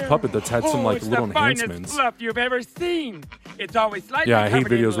beautiful live hair. puppet that's had some like it's little the finest enhancements. fluff you've ever seen. It's always slightly Yeah, I hate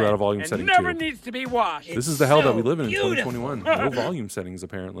covered in videos without a lead volume and setting, never too. needs to be washed. This is the hell that we so live in beautiful. 2021. No volume settings,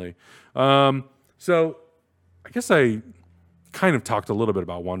 apparently. So I guess I kind of talked a little bit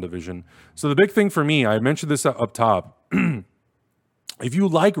about WandaVision. So the big thing for me, I mentioned this up top. If you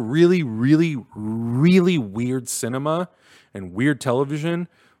like really, really, really weird cinema and weird television,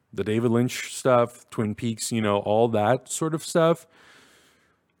 the David Lynch stuff, Twin Peaks, all that sort of stuff,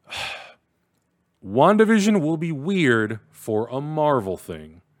 WandaVision will be weird for a Marvel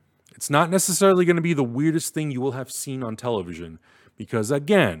thing. It's not necessarily going to be the weirdest thing you will have seen on television because,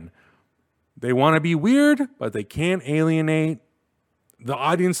 again, they want to be weird, but they can't alienate the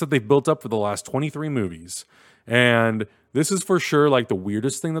audience that they've built up for the last 23 movies. And this is for sure like the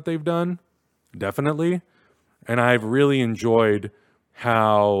weirdest thing that they've done, definitely. And I've really enjoyed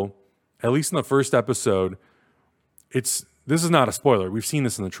how, at least in the first episode, this is not a spoiler. We've seen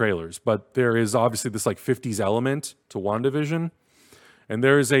this in the trailers, but there is obviously this like 50s element to WandaVision. And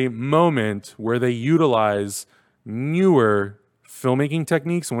there is a moment where they utilize newer filmmaking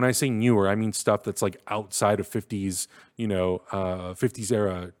techniques. And when I say newer, I mean stuff that's like outside of 50s, 50s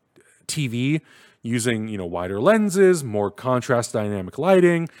era TV, using, wider lenses, more contrast dynamic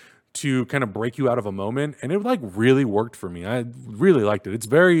lighting to kind of break you out of a moment. And it like really worked for me. I really liked it.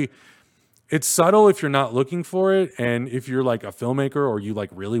 It's subtle if you're not looking for it. And if you're like a filmmaker or you like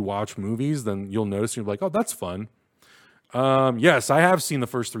really watch movies, then you'll notice you're like, oh, that's fun. Yes, I have seen the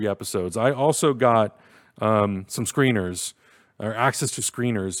first 3 episodes. I also got some screeners or access to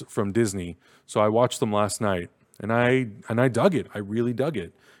screeners from Disney. So I watched them last night and I dug it. I really dug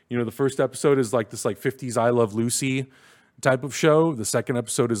it. The first episode is like this like 50s I Love Lucy type of show. The second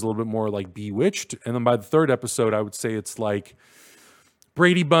episode is a little bit more like Bewitched. And then by the third episode, I would say it's like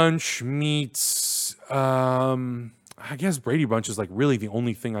Brady Bunch meets, I guess Brady Bunch is like really the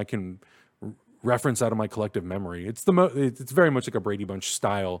only thing I can reference out of my collective memory. It's very much like a Brady Bunch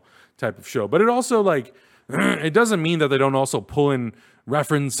style type of show, but it also like, it doesn't mean that they don't also pull in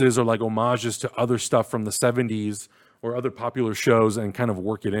references or like homages to other stuff from the 70s or other popular shows and kind of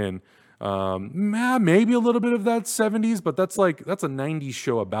work it in. Maybe a little bit of that 70s, but that's a 90s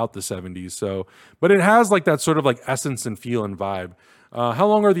show about the 70s. So, but it has like that sort of like essence and feel and vibe. How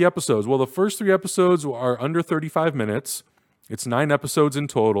long are the episodes? Well, the first 3 episodes are under 35 minutes. It's 9 episodes in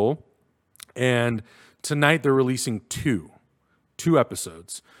total. And tonight they're releasing 2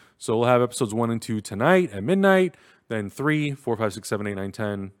 episodes. So we'll have episodes 1 and 2 tonight at midnight, then 3, 4, 5, 6, 7, 8, 9,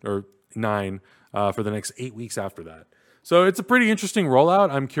 10, or 9 for the next 8 weeks after that. So it's a pretty interesting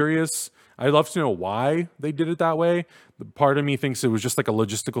rollout. I'm curious. I'd love to know why they did it that way. Part of me thinks it was just like a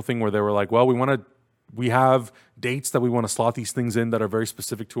logistical thing where they were like, well, we have dates that we want to slot these things in that are very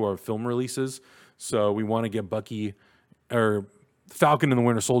specific to our film releases. So we want to get Bucky or Falcon and the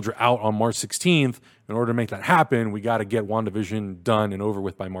Winter Soldier out on March 16th. In order to make that happen, we got to get WandaVision done and over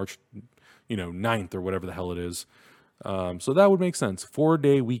with by March, 9th or whatever the hell it is. So that would make sense.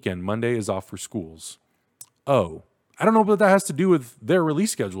 4-day weekend. Monday is off for schools. Oh, I don't know what that has to do with their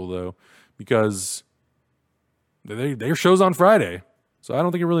release schedule though, because their show's on Friday. So I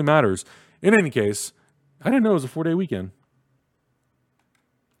don't think it really matters. In any case, I didn't know it was a 4-day weekend.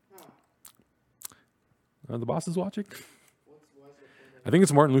 The boss is watching. I think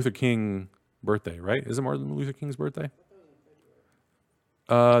it's Martin Luther King birthday, right? Is it Martin Luther King's birthday?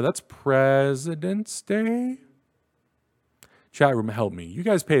 That's President's Day. Chat room, help me. You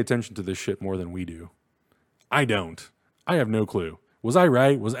guys pay attention to this shit more than we do. I don't. I have no clue. Was I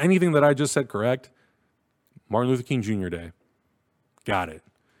right? Was anything that I just said correct? Martin Luther King Jr. Day. Got it.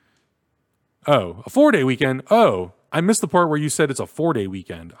 Oh, a 4-day weekend. Oh, I missed the part where you said it's a 4-day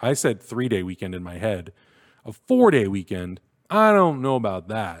weekend. I said 3-day weekend in my head. A 4-day weekend. I don't know about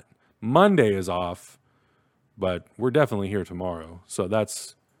that. Monday is off, but we're definitely here tomorrow. So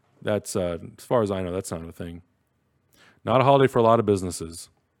that's as far as I know, that's not a thing. Not a holiday for a lot of businesses.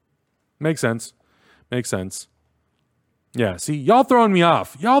 Makes sense. Yeah, see, y'all throwing me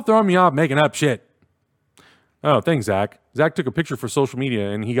off. Making up shit. Oh, thanks, Zach. Zach took a picture for social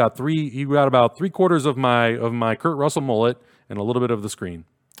media and he got about 3/4 of my Kurt Russell mullet and a little bit of the screen.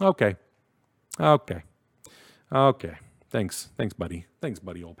 Okay. Thanks, buddy.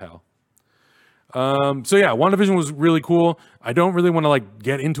 Old pal. So yeah, WandaVision was really cool. I don't really want to like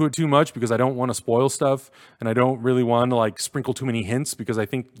get into it too much because I don't want to spoil stuff, and I don't really want to like sprinkle too many hints because I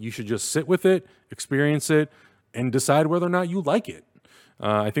think you should just sit with it, experience it, and decide whether or not you like it.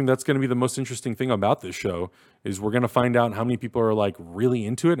 I think that's going to be the most interesting thing about this show is we're going to find out how many people are like really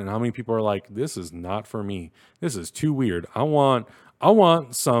into it and how many people are like, this is not for me. This is too weird. I want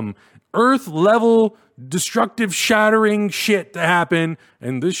some earth level destructive shattering shit to happen.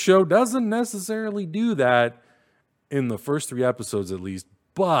 And this show doesn't necessarily do that in the first 3 episodes, at least.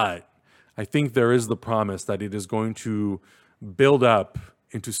 But I think there is the promise that it is going to build up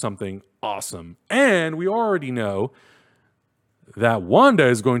into something awesome. And we already know that Wanda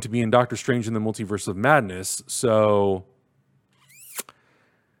is going to be in Doctor Strange in the Multiverse of Madness. So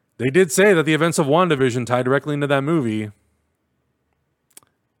they did say that the events of WandaVision tie directly into that movie.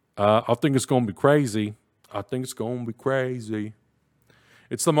 I think it's going to be crazy.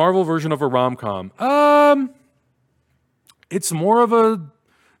 It's the Marvel version of a rom-com. It's more of a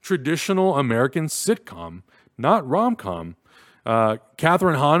traditional American sitcom, not rom-com.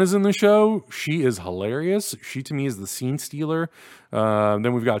 Catherine Hahn is in the show. She is hilarious. She, to me, is the scene stealer.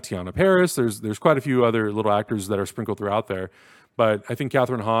 Then we've got Tiana Paris. There's quite a few other little actors that are sprinkled throughout there. But I think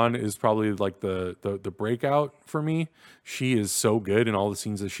Catherine Hahn is probably like the breakout for me. She is so good in all the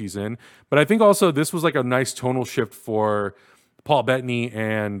scenes that she's in. But I think also this was like a nice tonal shift for Paul Bettany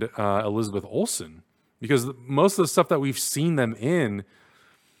and Elizabeth Olsen. Because most of the stuff that we've seen them in,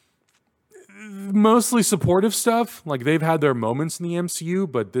 mostly supportive stuff. Like they've had their moments in the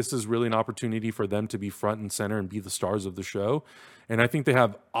MCU, but this is really an opportunity for them to be front and center and be the stars of the show. And I think they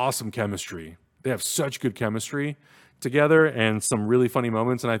have awesome chemistry. They have such good chemistry together and some really funny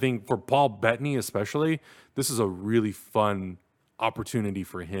moments. And I think for Paul Bettany especially, this is a really fun opportunity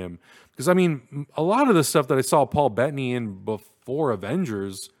for him. Because I mean, a lot of the stuff that I saw Paul Bettany in before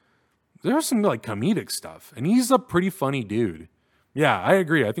Avengers, there's some like comedic stuff. And he's a pretty funny dude. Yeah, I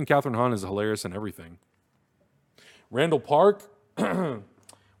agree. I think Catherine Hahn is hilarious and everything. Randall Park.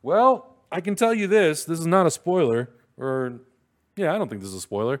 Well, I can tell you this. This is not a spoiler. I don't think this is a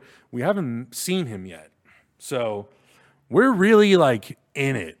spoiler. We haven't seen him yet. So we're really like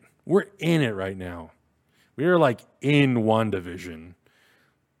in it. We're in it right now. We are like in WandaVision.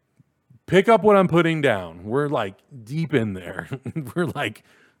 Pick up what I'm putting down. We're like deep in there. We're like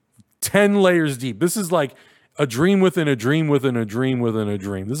 10 layers deep. This is like a dream within a dream within a dream within a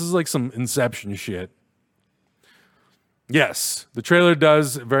dream. This is like some Inception shit. Yes, the trailer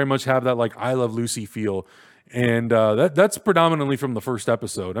does very much have that like I Love Lucy feel. And that's predominantly from the first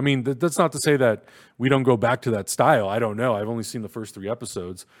episode. I mean, that's not to say that we don't go back to that style. I don't know. I've only seen the first 3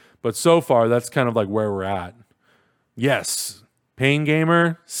 episodes. But so far, that's kind of like where we're at. Yes, Pain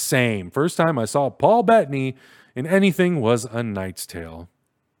Gamer, same. First time I saw Paul Bettany in anything was A Knight's Tale.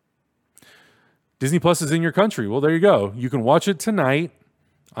 Disney Plus is in your country. Well, there you go. You can watch it tonight.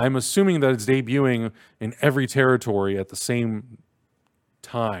 I'm assuming that it's debuting in every territory at the same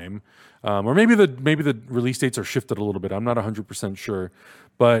time. Or maybe the release dates are shifted a little bit. I'm not 100% sure.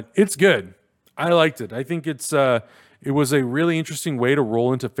 But it's good. I liked it. I think it was a really interesting way to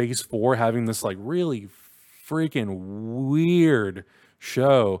roll into Phase 4, having this like really freaking weird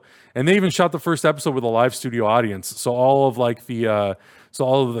show. And they even shot the first episode with a live studio audience. So all of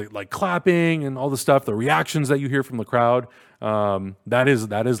the like clapping and all the stuff, the reactions that you hear from the crowd, that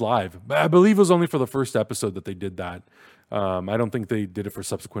is live. But I believe it was only for the first episode that they did that. I don't think they did it for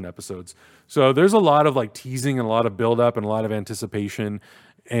subsequent episodes. So there's a lot of like teasing and a lot of build up and a lot of anticipation.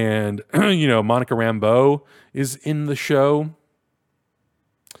 And Monica Rambeau is in the show.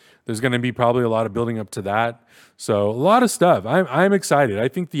 There's going to be probably a lot of building up to that. So a lot of stuff. I'm excited. I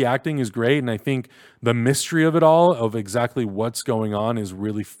think the acting is great. And I think the mystery of it all, of exactly what's going on, is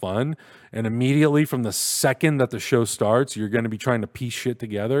really fun. And immediately from the second that the show starts, you're going to be trying to piece shit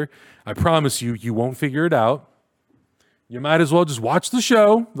together. I promise you won't figure it out. You might as well just watch the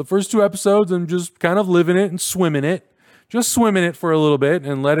show, the first 2 episodes, and just kind of live in it and swim in it. Just swim in it for a little bit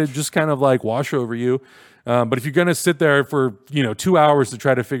and let it just kind of like wash over you. But if you're going to sit there for 2 hours to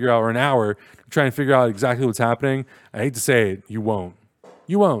try to figure out, or an hour to try and figure out exactly what's happening, I hate to say it, you won't.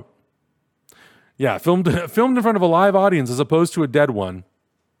 You won't. Yeah, filmed in front of a live audience as opposed to a dead one.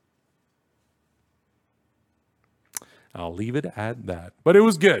 I'll leave it at that. But it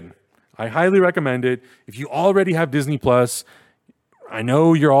was good. I highly recommend it. If you already have Disney Plus, I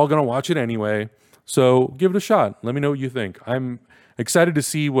know you're all going to watch it anyway. So give it a shot. Let me know what you think. I'm excited to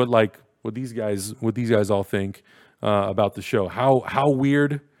see what these guys all think about the show. How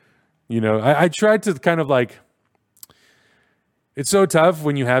weird, I tried to kind of like, It's so tough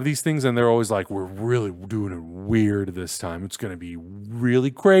when you have these things and they're always like, we're really doing it weird this time. It's going to be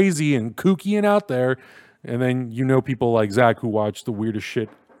really crazy and kooky and out there. And then you know people like Zach who watch the weirdest shit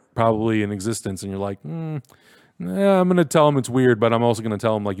probably in existence. And you're like, I'm going to tell him it's weird, but I'm also going to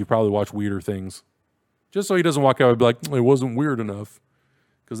tell him like you probably watch weirder things. Just so he doesn't walk out and be like, it wasn't weird enough.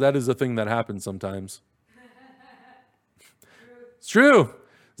 Because that is a thing that happens sometimes. It's true.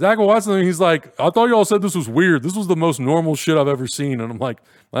 Zach will watch them and he's like, I thought y'all said this was weird. This was the most normal shit I've ever seen. And I'm like,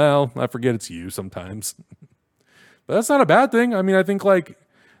 well, I forget it's you sometimes. But that's not a bad thing. I mean, I think like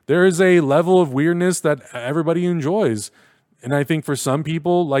there is a level of weirdness that everybody enjoys. And I think for some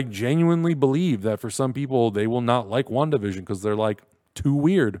people, like genuinely believe that for some people, they will not like WandaVision because they're like, too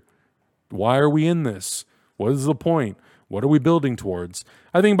weird. Why are we in this? What is the point? What are we building towards?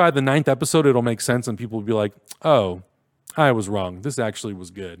 I think by the 9th episode, it'll make sense and people will be like, oh, I was wrong. This actually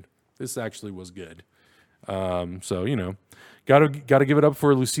was good. So, you know, gotta give it up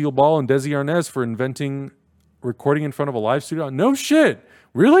for Lucille Ball and Desi Arnaz for inventing recording in front of a live studio. No shit.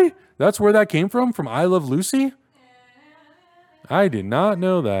 Really? That's where that came from I Love Lucy? I did not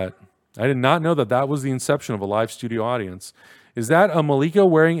know that. I did not know that that was the inception of a live studio audience. Is that a Malika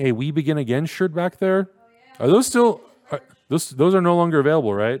wearing a We Begin Again shirt back there? Are those still... those are no longer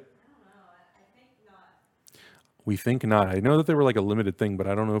available, right? We think not. I know that they were like a limited thing, but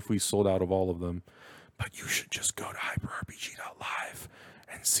I don't know if we sold out of all of them. But you should just go to hyperrpg.live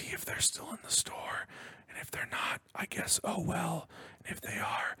and see if they're still in the store. And if they're not, I guess, oh well. And if they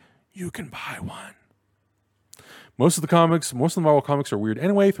are, you can buy one. Most of the Marvel comics are weird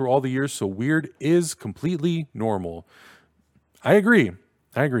anyway through all the years, so weird is completely normal. I agree.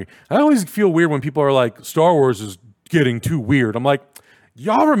 I always feel weird when people are like, Star Wars is getting too weird. I'm like,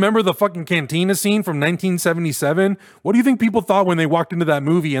 y'all remember the fucking cantina scene from 1977? What do you think people thought when they walked into that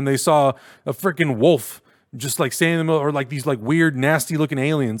movie and they saw a freaking wolf just like standing in the middle, or like these like weird, nasty looking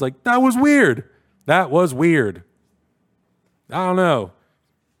aliens? Like, that was weird. I don't know.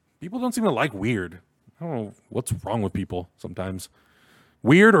 People don't seem to like weird. I don't know what's wrong with people sometimes.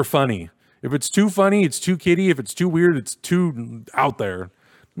 Weird or funny? If it's too funny, it's too kiddie. If it's too weird, it's too out there.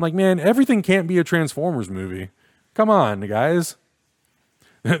 I'm like, man, everything can't be a Transformers movie. Come on, guys.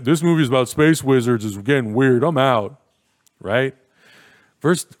 This movie is about space wizards. Is getting weird. I'm out. Right?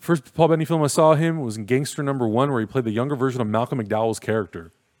 First Paul Bettany film I saw him was in Gangster #1, where he played the younger version of Malcolm McDowell's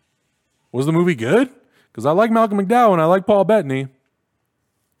character. Was the movie good? Because I like Malcolm McDowell and I like Paul Bettany.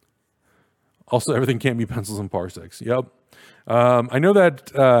 Also, everything can't be pencils and parsecs. Yep. I know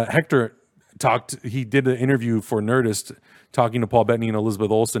that Hector he did an interview for Nerdist talking to Paul Bettany and Elizabeth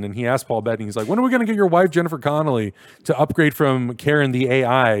Olsen, and he asked Paul Bettany, he's like, when are we going to get your wife, Jennifer Connelly, to upgrade from Karen the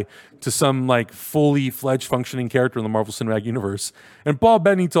AI to some like fully fledged functioning character in the Marvel Cinematic Universe? And Paul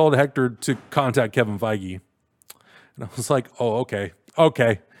Bettany told Hector to contact Kevin Feige. And I was like, oh, okay.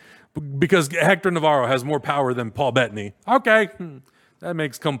 Because Hector Navarro has more power than Paul Bettany. Okay. That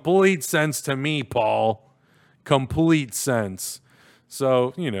makes complete sense to me, Paul. Complete sense.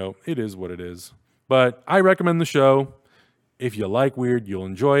 So, you know, it is what it is. But I recommend the show. If you like weird, you'll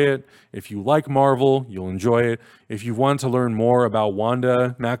enjoy it. If you like Marvel, you'll enjoy it. If you want to learn more about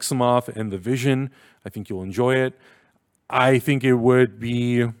Wanda Maximoff and the Vision, I think you'll enjoy it. I think it would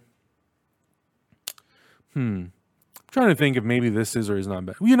be... I'm trying to think if maybe this is or is not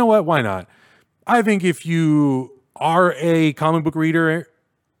bad. You know what? Why not? I think if you are a comic book reader,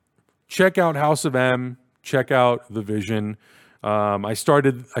 check out House of M. Check out The Vision. I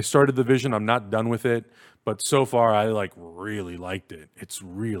started The Vision. I'm not done with it, but so far I like really liked it. It's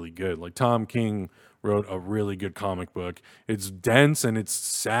really good. Like Tom King wrote a really good comic book. It's dense and it's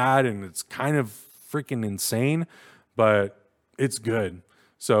sad and it's kind of freaking insane, but it's good.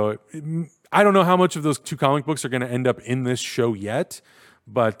 So I don't know how much of those two comic books are going to end up in this show yet,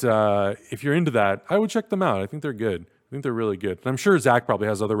 but if you're into that, I would check them out. I think they're good. I think they're really good. And I'm sure Zach probably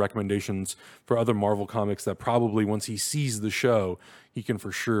has other recommendations for other Marvel comics that probably once he sees the show, he can for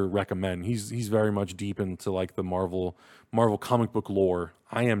sure recommend. He's very much deep into like the Marvel comic book lore.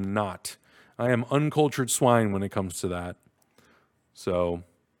 I am not. I am uncultured swine when it comes to that. So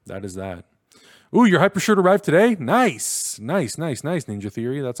that is that. Ooh, your hyper shirt arrived today? Nice, Ninja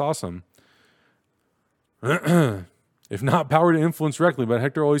Theory. That's awesome. If not power to influence directly, but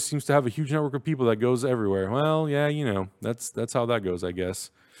Hector always seems to have a huge network of people that goes everywhere. Well, yeah, you know, that's how that goes, I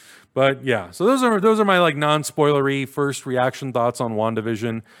guess. But yeah, so those are my like non-spoilery first reaction thoughts on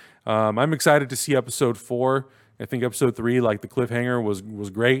WandaVision. I'm excited to see episode 4. I think episode 3, like the cliffhanger was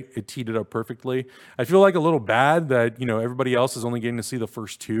great. It teed it up perfectly. I feel like a little bad that, you know, everybody else is only getting to see the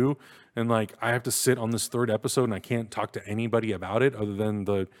first 2. And like, I have to sit on this 3rd episode and I can't talk to anybody about it other than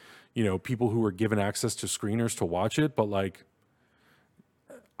the, you know, people who were given access to screeners to watch it. But like,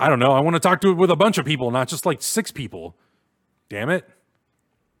 I don't know. I want to talk to it with a bunch of people, not just like 6 people. Damn it.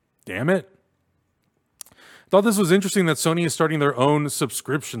 Thought this was interesting that Sony is starting their own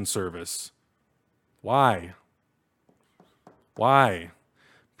subscription service. Why?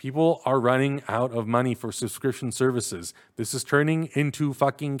 People are running out of money for subscription services. This is turning into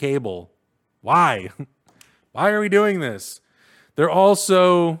fucking cable. Why? Why are we doing this? They're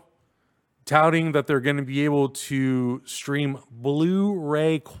also touting that they're going to be able to stream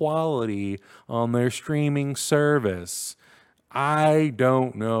Blu-ray quality on their streaming service. I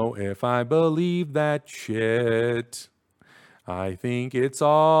don't know if I believe that shit. I think it's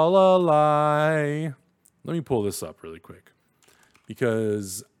all a lie. Let me pull this up really quick,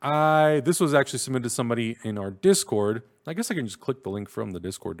 because this was actually submitted to somebody in our Discord. I guess I can just click the link from the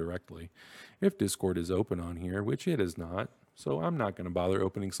Discord directly if Discord is open on here, which it is not. So I'm not going to bother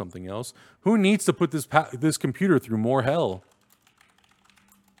opening something else. Who needs to put this computer through more hell?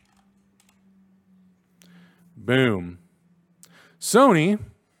 Boom. Sony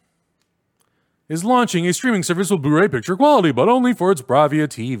is launching a streaming service with Blu-ray picture quality, but only for its Bravia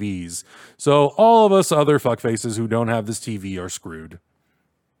TVs. So all of us other fuckfaces who don't have this TV are screwed.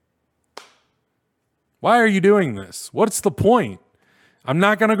 Why are you doing this? What's the point? I'm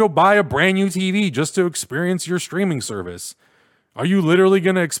not going to go buy a brand new TV just to experience your streaming service. Are you literally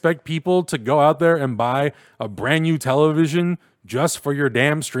going to expect people to go out there and buy a brand new television just for your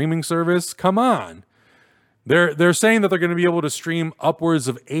damn streaming service? Come on. They're saying that they're going to be able to stream upwards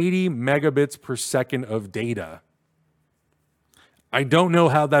of 80 megabits per second of data. I don't know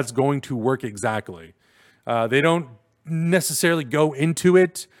how that's going to work exactly. They don't necessarily go into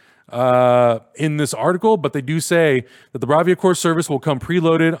it in this article, but they do say that the Bravia Core service will come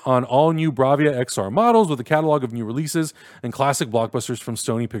preloaded on all new Bravia XR models with a catalog of new releases and classic blockbusters from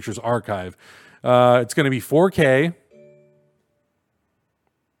Sony Pictures Archive. It's going to be 4K.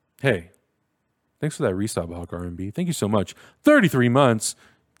 Hey. Thanks for that resub, Hawk RMB. Thank you so much. 33 months.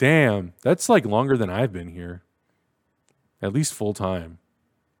 Damn, that's like longer than I've been here. At least full time.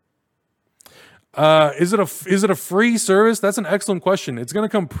 Is it a free service? That's an excellent question. It's going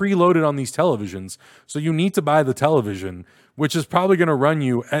to come preloaded on these televisions. So you need to buy the television, which is probably going to run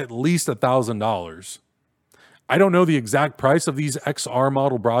you at least $1,000. I don't know the exact price of these XR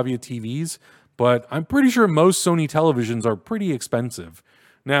model Bravia TVs, but I'm pretty sure most Sony televisions are pretty expensive.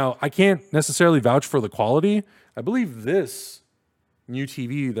 Now, I can't necessarily vouch for the quality. I believe this new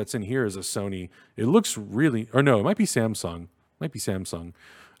TV that's in here is a Sony. It looks really, or no, it might be Samsung.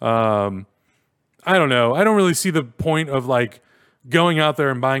 I don't know. I don't really see the point of like going out there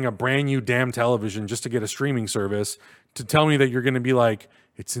and buying a brand new damn television just to get a streaming service to tell me that you're going to be like,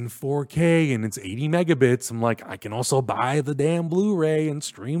 it's in 4K and it's 80 megabits. I'm like, I can also buy the damn Blu-ray and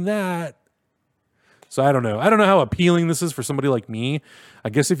stream that. So I don't know. I don't know how appealing this is for somebody like me. I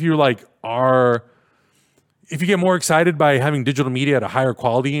guess if you if you get more excited by having digital media at a higher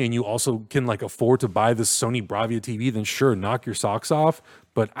quality and you also can like afford to buy this Sony Bravia TV, then sure, knock your socks off.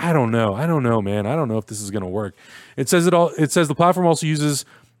 But I don't know, man. I don't know if this is going to work. It says the platform also uses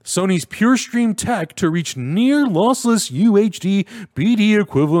Sony's PureStream tech to reach near lossless UHD BD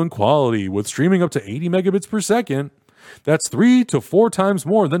equivalent quality with streaming up to 80 megabits per second. That's 3 to 4 times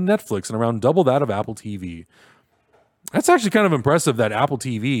more than Netflix and around double that of Apple TV. That's actually kind of impressive that Apple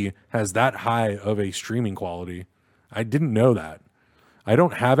TV has that high of a streaming quality. I didn't know that. I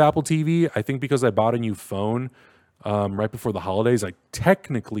don't have Apple TV. I think because I bought a new phone right before the holidays, I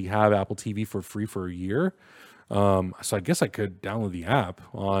technically have Apple TV for free for a year. So I guess I could download the app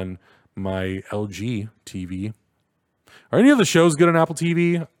on my LG TV. Are any of the shows good on Apple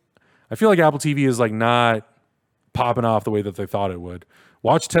TV? I feel like Apple TV is like not popping off the way that they thought it would.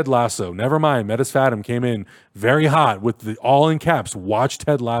 Watch Ted Lasso. Never mind. Metis Fathom came in very hot with the all in caps. Watch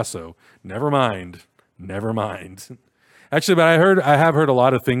Ted Lasso. Never mind. Actually, but I have heard a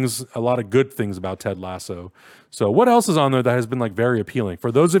lot of good things about Ted Lasso. So what else is on there that has been like very appealing for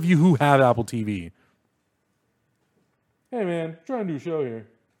those of you who have Apple TV? Hey man, trying to do a show here.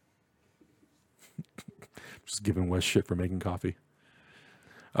 Just giving Wes shit for making coffee.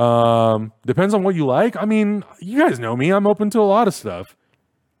 Depends on what you like. I mean, you guys know me. I'm open to a lot of stuff.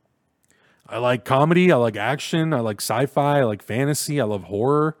 I like comedy. I like action. I like sci-fi. I like fantasy. I love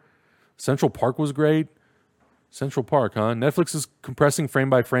horror. Central Park was great. Central Park, huh? Netflix is compressing frame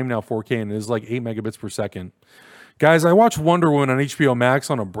by frame now 4K and it is like 8 megabits per second. Guys, I watched Wonder Woman on HBO Max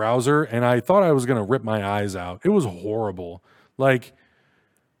on a browser and I thought I was going to rip my eyes out. It was horrible. Like,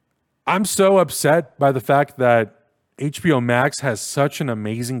 I'm so upset by the fact that HBO Max has such an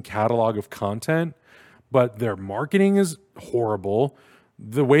amazing catalog of content, but their marketing is horrible.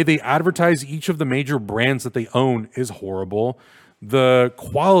 The way they advertise each of the major brands that they own is horrible. the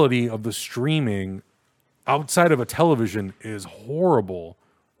quality of the streaming outside of a television is horrible.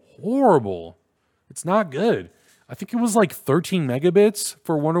 Horrible. It's not good. I think it was like 13 megabits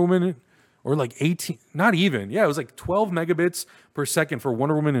for Wonder Woman, or like 18, not even. Yeah, it was like 12 megabits per second for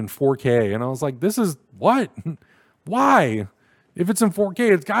Wonder Woman in 4K. And I was like, this is what? Why? If it's in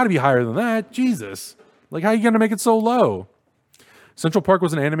 4K, it's got to be higher than that. Jesus. Like, how are you going to make it so low? Central Park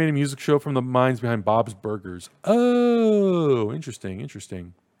was an animated music show from the minds behind Bob's Burgers. Oh,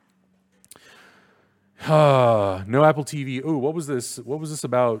 interesting. No Apple TV. Oh, what was this? What was this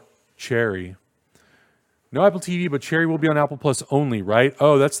about Cherry? No Apple TV, but Cherry will be on Apple Plus only, right?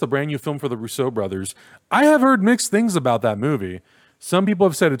 Oh, that's the brand new film for the Russo brothers. I have heard mixed things about that movie. Some people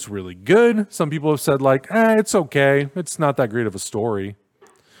have said it's really good. Some people have said, like, it's okay. It's not that great of a story.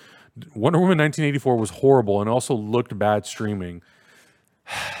 Wonder Woman 1984 was horrible and also looked bad streaming.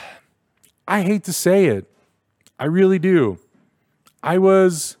 I hate to say it. I really do. I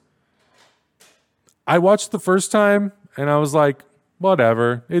watched the first time and I was like,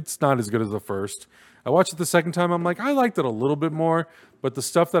 whatever. It's not as good as the first. I watched it the second time. I'm like, I liked it a little bit more, but the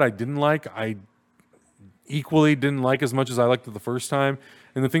stuff that I didn't like, I equally didn't like as much as I liked it the first time.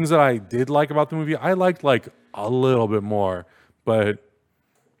 And the things that I did like about the movie, I liked like a little bit more, but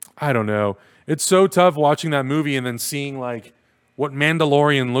I don't know. It's so tough watching that movie and then seeing like what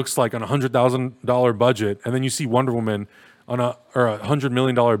Mandalorian looks like on $100,000 budget. And then you see Wonder Woman on $100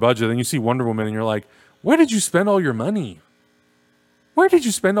 million budget. Then you see Wonder Woman and you're like, where did you spend all your money? Where did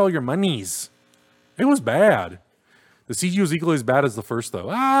you spend all your monies? It was bad. The CG was equally as bad as the first, though.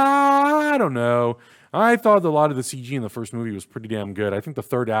 I don't know. I thought a lot of the CG in the first movie was pretty damn good. I think the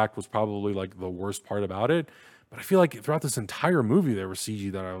third act was probably like the worst part about it. But I feel like throughout this entire movie, there was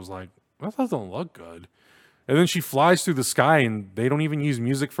CG that I was like, that doesn't look good. And then she flies through the sky, and they don't even use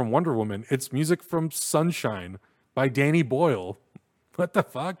music from Wonder Woman. It's music from Sunshine by Danny Boyle. What the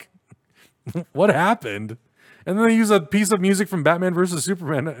fuck? What happened? And then they use a piece of music from Batman versus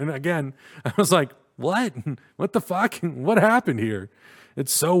Superman. And again, I was like, what? What the fuck? What happened here?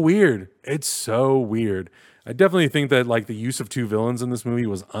 It's so weird. It's so weird. I definitely think that like the use of two villains in this movie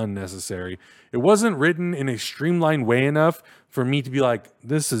was unnecessary. It wasn't written in a streamlined way enough for me to be like,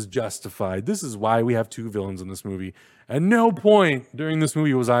 this is justified. This is why we have two villains in this movie. At no point during this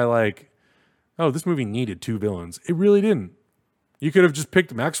movie was I like, oh, this movie needed two villains. It really didn't. You could have just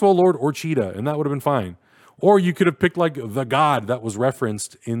picked Maxwell Lord or Cheetah, and that would have been fine. Or you could have picked like the god that was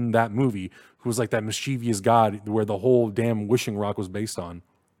referenced in that movie, who was like that mischievous god where the whole damn Wishing Rock was based on.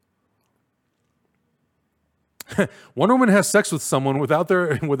 Wonder Woman has sex with someone without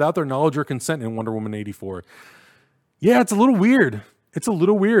their knowledge or consent in Wonder Woman 84. Yeah, it's a little weird. It's a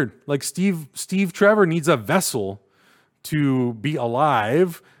little weird. Like Steve Trevor needs a vessel to be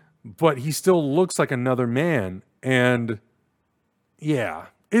alive, but he still looks like another man. And yeah,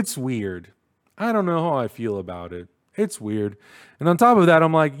 it's weird. I don't know how I feel about it. It's weird. And on top of that,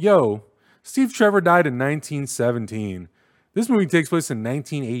 I'm like, yo, Steve Trevor died in 1917. This movie takes place in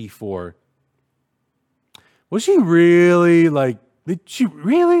 1984. Was she really like, did she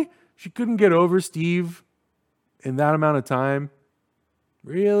really? She couldn't get over Steve in that amount of time?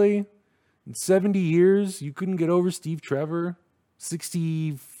 Really? In 70 years, you couldn't get over Steve Trevor?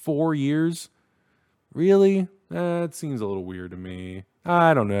 64 years? Really? That seems a little weird to me.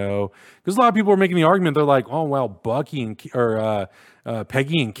 I don't know. Because a lot of people are making the argument. They're like, oh, well, Bucky or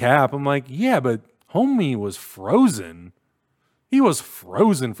Peggy and Cap. I'm like, yeah, but homie was frozen. He was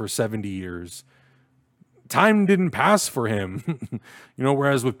frozen for 70 years. Time didn't pass for him.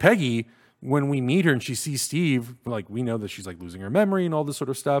 Whereas with Peggy, when we meet her and she sees Steve, like we know that she's like losing her memory and all this sort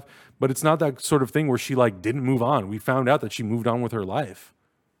of stuff, but it's not that sort of thing where she like didn't move on. We found out that she moved on with her life.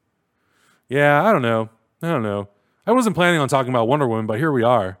 Yeah, I don't know. I wasn't planning on talking about Wonder Woman, but here we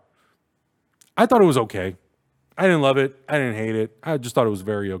are. I thought it was okay. I didn't love it. I didn't hate it. I just thought it was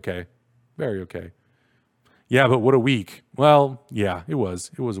very okay. Very okay. Yeah, but what a week. Well, yeah, it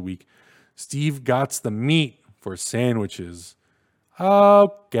was. It was a week. Steve got the meat for sandwiches.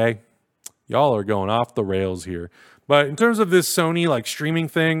 Okay. Y'all are going off the rails here. But in terms of this Sony like streaming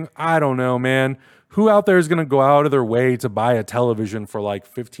thing, I don't know, man. Who out there is going to go out of their way to buy a television for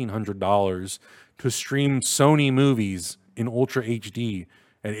like $1,500 to stream Sony movies in Ultra HD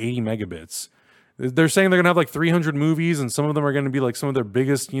at 80 megabits? They're saying they're going to have like 300 movies and some of them are going to be like some of their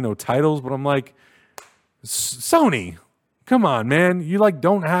biggest, titles. But I'm like, Sony, come on, man. You like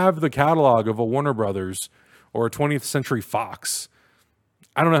don't have the catalog of a Warner Brothers or a 20th Century Fox.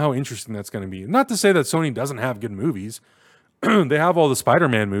 I don't know how interesting that's going to be. Not to say that Sony doesn't have good movies. They have all the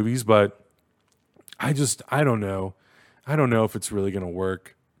Spider-Man movies, but I don't know. I don't know if it's really going to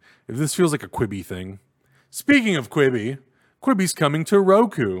work. If this feels like a Quibi thing. Speaking of Quibi, Quibi's coming to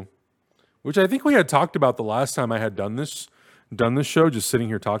Roku, which I think we had talked about the last time I had done this show, just sitting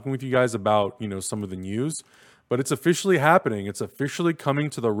here talking with you guys about, some of the news. But it's officially happening. It's officially coming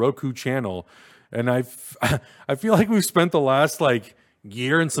to the Roku channel. And I feel like we've spent the last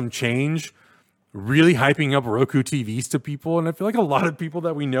year and some change really hyping up Roku TVs to people. And I feel like a lot of people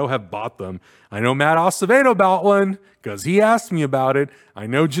that we know have bought them. I know Matt Acevedo bought one because he asked me about it. I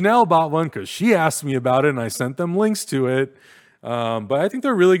know Janelle bought one because she asked me about it and I sent them links to it. But I think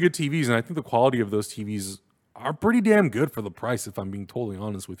they're really good TVs. And I think the quality of those TVs are pretty damn good for the price, if I'm being totally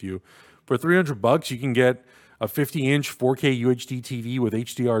honest with you. For $300, you can get a 50-inch 4K UHD TV with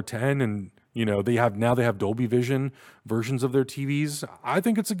HDR10, and they have Dolby Vision versions of their TVs. I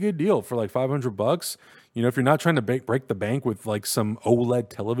think it's a good deal for $500. If you're not trying to break the bank with some OLED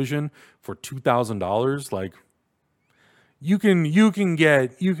television for $2,000, you can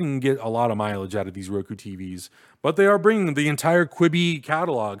get a lot of mileage out of these Roku TVs. But they are bringing the entire Quibi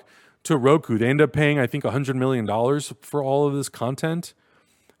catalog to Roku. They end up paying, I think, $100 million for all of this content.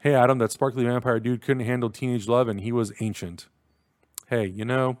 Hey, Adam, that sparkly vampire dude couldn't handle teenage love, and he was ancient. Hey, you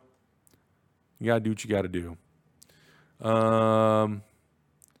got to do what you got to do.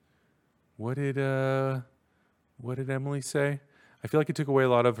 What did Emily say? I feel like it took away a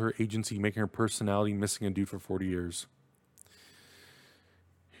lot of her agency, making her personality missing a dude for 40 years.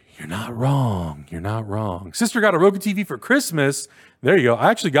 You're not wrong. You're not wrong. Sister got a Roku TV for Christmas. There you go.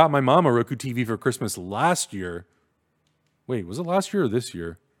 I actually got my mom a Roku TV for Christmas last year. Wait, was it last year or this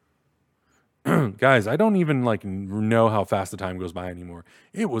year? Guys, I don't even know how fast the time goes by anymore.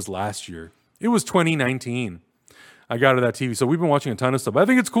 It was last year. It was 2019. I got her that TV. So we've been watching a ton of stuff. I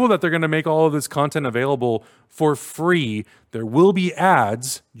think it's cool that they're going to make all of this content available for free. There will be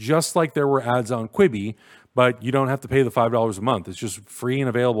ads, just like there were ads on Quibi, but you don't have to pay the $5 a month. It's just free and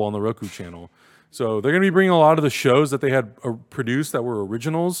available on the Roku channel. So they're going to be bringing a lot of the shows that they had produced that were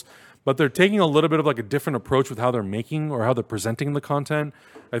originals, but they're taking a little bit of a different approach with how they're making or how they're presenting the content.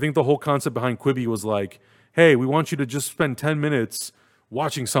 I think the whole concept behind Quibi was hey, we want you to just spend 10 minutes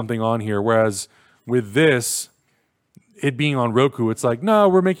watching something on here. Whereas with this, it being on Roku, it's no,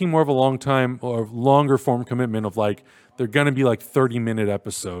 we're making more of a long time or longer form commitment of they're going to be 30-minute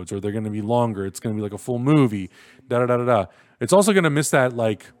episodes, or they're going to be longer. It's going to be a full movie, da-da-da-da-da. It's also going to miss that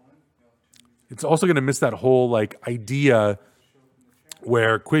whole idea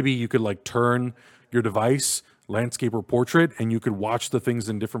where Quibi, you could turn your device landscape or portrait and you could watch the things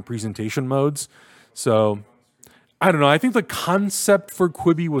in different presentation modes. So I don't know. I think the concept for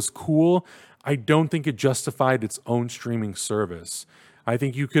Quibi was cool. I don't think it justified its own streaming service. I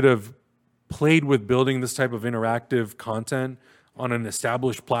think you could have played with building this type of interactive content on an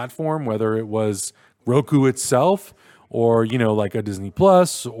established platform, whether it was Roku itself or, a Disney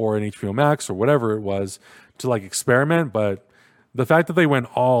Plus or an HBO Max or whatever it was, to experiment. But the fact that they went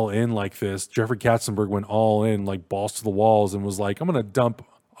all in like this, Jeffrey Katzenberg went all in, balls to the walls, and was I'm going to dump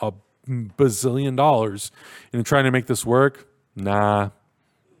 $1 bazillion into trying to make this work. Nah.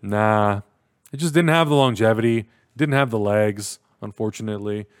 It just didn't have the longevity, didn't have the legs,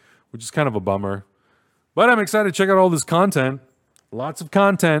 unfortunately, which is kind of a bummer. But I'm excited to check out all this content. Lots of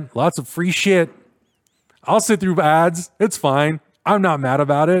content, lots of free shit. I'll sit through ads. It's fine. I'm not mad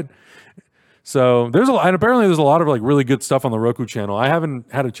about it. So apparently there's a lot of really good stuff on the Roku channel. I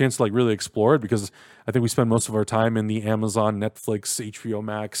haven't had a chance to really explore it because I think we spend most of our time in the Amazon, Netflix, HBO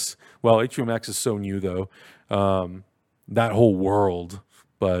Max. Well, HBO Max is so new though. That whole world,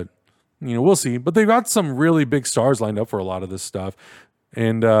 but we'll see. But they've got some really big stars lined up for a lot of this stuff.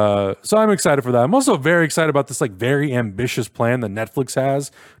 And so I'm excited for that. I'm also very excited about this very ambitious plan that Netflix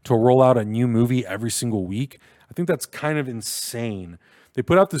has to roll out a new movie every single week. I think that's kind of insane. They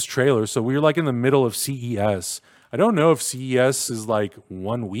put out this trailer, so we were in the middle of CES. I don't know if CES is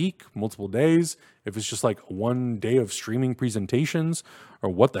 1 week, multiple days, if it's just 1 day of streaming presentations, or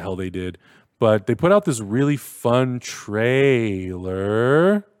what the hell they did. But they put out this really fun trailer.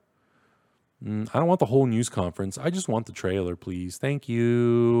 I don't want the whole news conference. I just want the trailer, please. Thank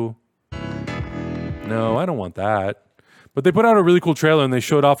you. No, I don't want that. But they put out a really cool trailer, and they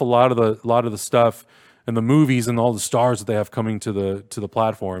showed off a lot of the stuff and the movies and all the stars that they have coming to the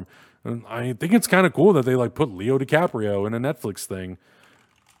platform. And I think it's kind of cool that they put Leo DiCaprio in a Netflix thing.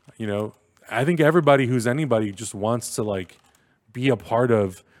 I think everybody who's anybody just wants to be a part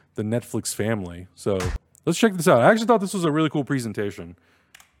of the Netflix family. So let's check this out. I actually thought this was a really cool presentation.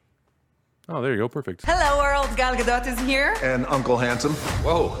 Oh, there you go. Perfect. Hello, world. Gal Gadot is here. And Uncle Handsome.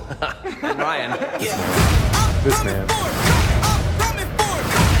 Whoa. And Ryan. This man.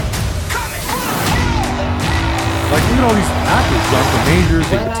 Like, look at all these actors: Jonathan Majors,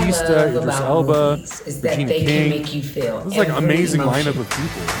 Dave What I Bautista, love Idris about Elba, movies is that Regina they can King. make you feel It's like every amazing emotion. lineup of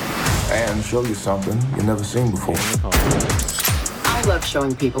people. And show you something you've never seen before. I love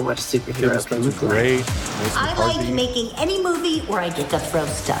showing people what a superhero Kevin can Spencer look like. Gray, Melissa I McCarthy. like making any movie where I get to throw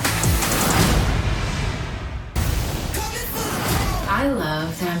stuff. I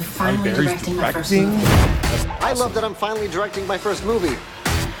love that I'm finally Barry's directing my first directing. movie. I love that I'm finally directing my first movie.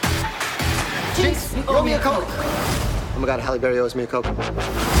 Jinx, you Roll me a Coke. Oh my God, Halle Berry owes me a Coke.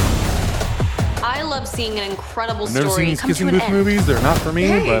 I love seeing an incredible I've never seen story these come to kissing an booth end. movies. They're not for me,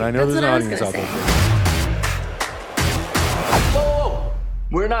 Hey, but I know that's there's an what I was audience gonna out say. there. Whoa!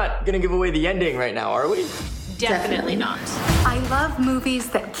 We're not gonna give away the ending right now, are we? Definitely not. I love movies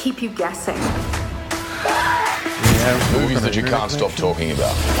that keep you guessing. Yeah, Movies that you can't stop talking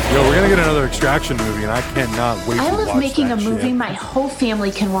about. Yo, we're gonna get another Extraction movie, and I cannot wait to I watch love making that a movie shit. my whole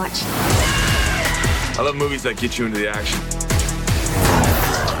family can watch. I love movies that get you into the action.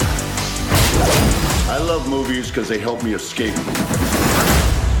 I love movies because they help me escape.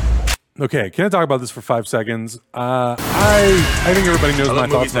 Okay, can I talk about this for 5 seconds? I think everybody knows I my love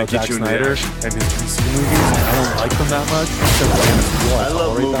thoughts movies that about get Zack you into the Snyder action. and his DC movies. I don't like them that much. Except for Man of Steel. I love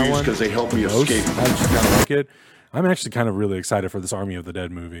tolerate that movies one 'cause they help me the most. escape. I just kind of like it. I'm actually kind of really excited for this Army of the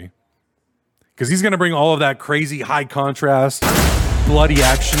Dead movie. Because he's going to bring all of that crazy high contrast, bloody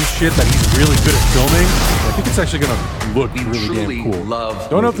action shit that he's really good at filming. I think it's actually going to look really damn cool.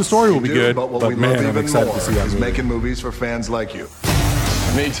 Don't know if the story will be good, but what but we man, love I'm even excited more to see that is movie. making movies for fans like you.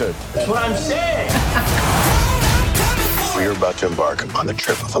 Me too. That's what I'm saying. We're about to embark on the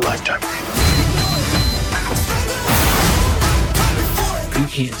trip of a lifetime. You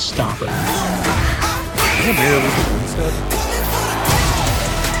can't stop it.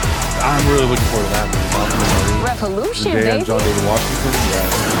 I'm really looking forward to that movie. Revolution, Zendaya and baby. John David Washington. Yeah.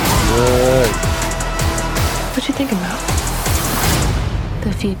 Good. What you think about?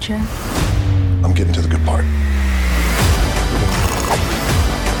 The future? I'm getting to the good part.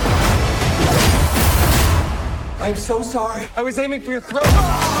 I'm so sorry. I was aiming for your throat.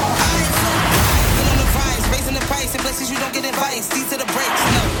 Raising the price in places you don't get advice. These are the breaks,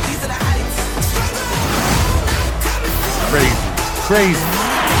 no, these are the heights. Crazy.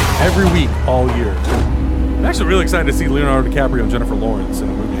 Every week, all year. I'm actually really excited to see Leonardo DiCaprio and Jennifer Lawrence in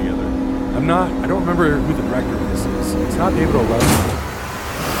a movie together. I don't remember who the director of this is. It's not David O. Russell.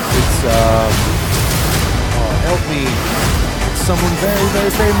 It's, help me. It's someone very, very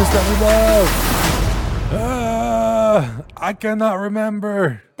famous that we love. I cannot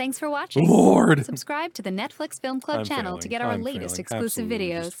remember. Thanks for watching. Lord. Subscribe to the Netflix Film Club I'm channel failing. to get our I'm latest failing. exclusive Absolutely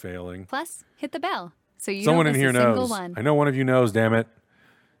videos. just failing. Plus, hit the bell so you Someone don't in miss here a single knows. one. I know one of you knows, damn it.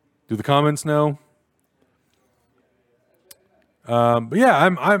 Do the comments know? But yeah,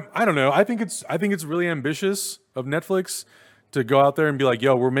 I don't know. I think it's really ambitious of Netflix to go out there and be like,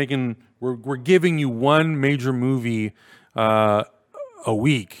 yo, we're giving you one major movie a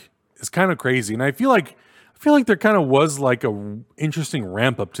week. It's kind of crazy. And I feel like there kind of was like a interesting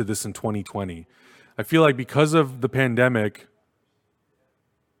ramp up to this in 2020. I feel like because of the pandemic.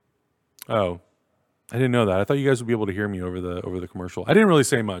 Oh, I didn't know that. I thought you guys would be able to hear me over the commercial. I didn't really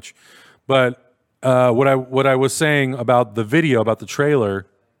say much, but what I was saying about the video, about the trailer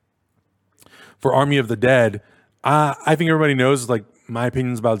for Army of the Dead, I think everybody knows like my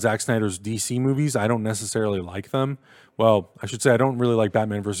opinions about Zack Snyder's DC movies. I don't necessarily like them. Well, I should say I don't really like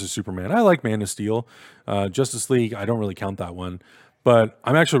Batman versus Superman. I like Man of Steel. Justice League, I don't really count that one. But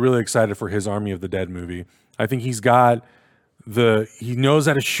I'm actually really excited for his Army of the Dead movie. I think he knows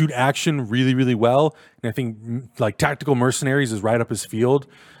how to shoot action really, really well. And I think like Tactical Mercenaries is right up his field.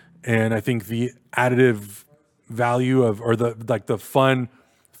 And I think the additive value or the fun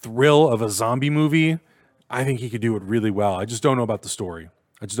thrill of a zombie movie, I think he could do it really well. I just don't know about the story.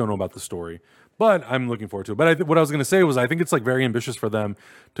 But I'm looking forward to it. But what I was going to say was I think it's like very ambitious for them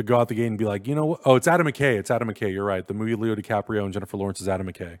to go out the gate and be like, you know what? Oh, it's Adam McKay. You're right. The movie Leo DiCaprio and Jennifer Lawrence is Adam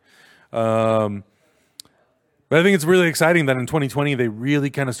McKay. But I think it's really exciting that in 2020, they really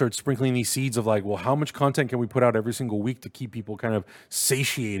kind of start sprinkling these seeds of like, well, how much content can we put out every single week to keep people kind of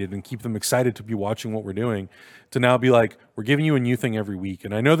satiated and keep them excited to be watching what we're doing, to now be like, we're giving you a new thing every week.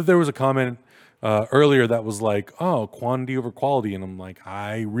 And I know that there was a comment earlier that was like, oh, quantity over quality. And I'm like,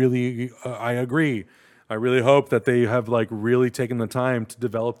 I agree. I really hope that they have like really taken the time to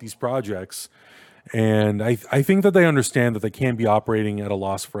develop these projects. And I think that they understand that they can't be operating at a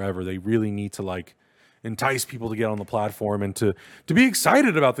loss forever. They really need to like entice people to get on the platform and to be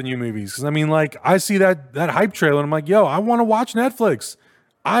excited about the new movies. Because I mean, like, I see that hype trailer and I'm like, yo, I want to watch Netflix.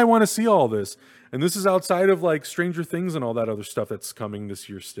 I want to see all this. And this is outside of like Stranger Things and all that other stuff that's coming this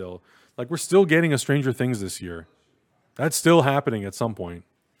year still. Like, we're still getting a Stranger Things this year. That's still happening at some point.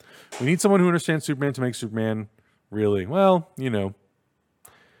 We need someone who understands Superman to make Superman really, well, you know.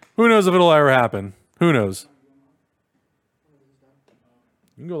 Who knows if it'll ever happen? Who knows?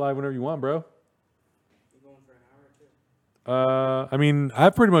 You can go live whenever you want, bro. I mean,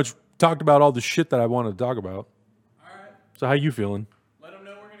 I've pretty much talked about all the shit that I wanted to talk about. All right. So how you feeling? Let them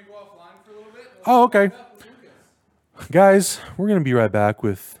know we're going to go offline for a little bit. Oh, okay. Guys, we're going to be right back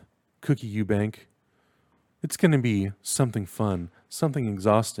with Cookie Eubank. It's going to be something fun, something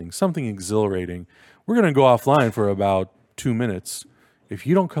exhausting, something exhilarating. We're going to go offline for about 2 minutes. If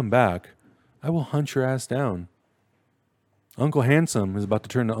you don't come back, I will hunt your ass down. Uncle Handsome is about to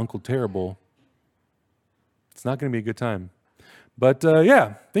turn to Uncle Terrible. It's not going to be a good time. But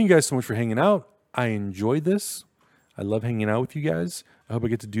yeah, thank you guys so much for hanging out. I enjoyed this. I love hanging out with you guys. I hope I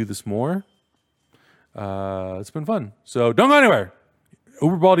get to do this more. It's been fun. So don't go anywhere.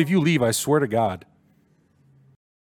 Uber Baldy, if you leave, I swear to God,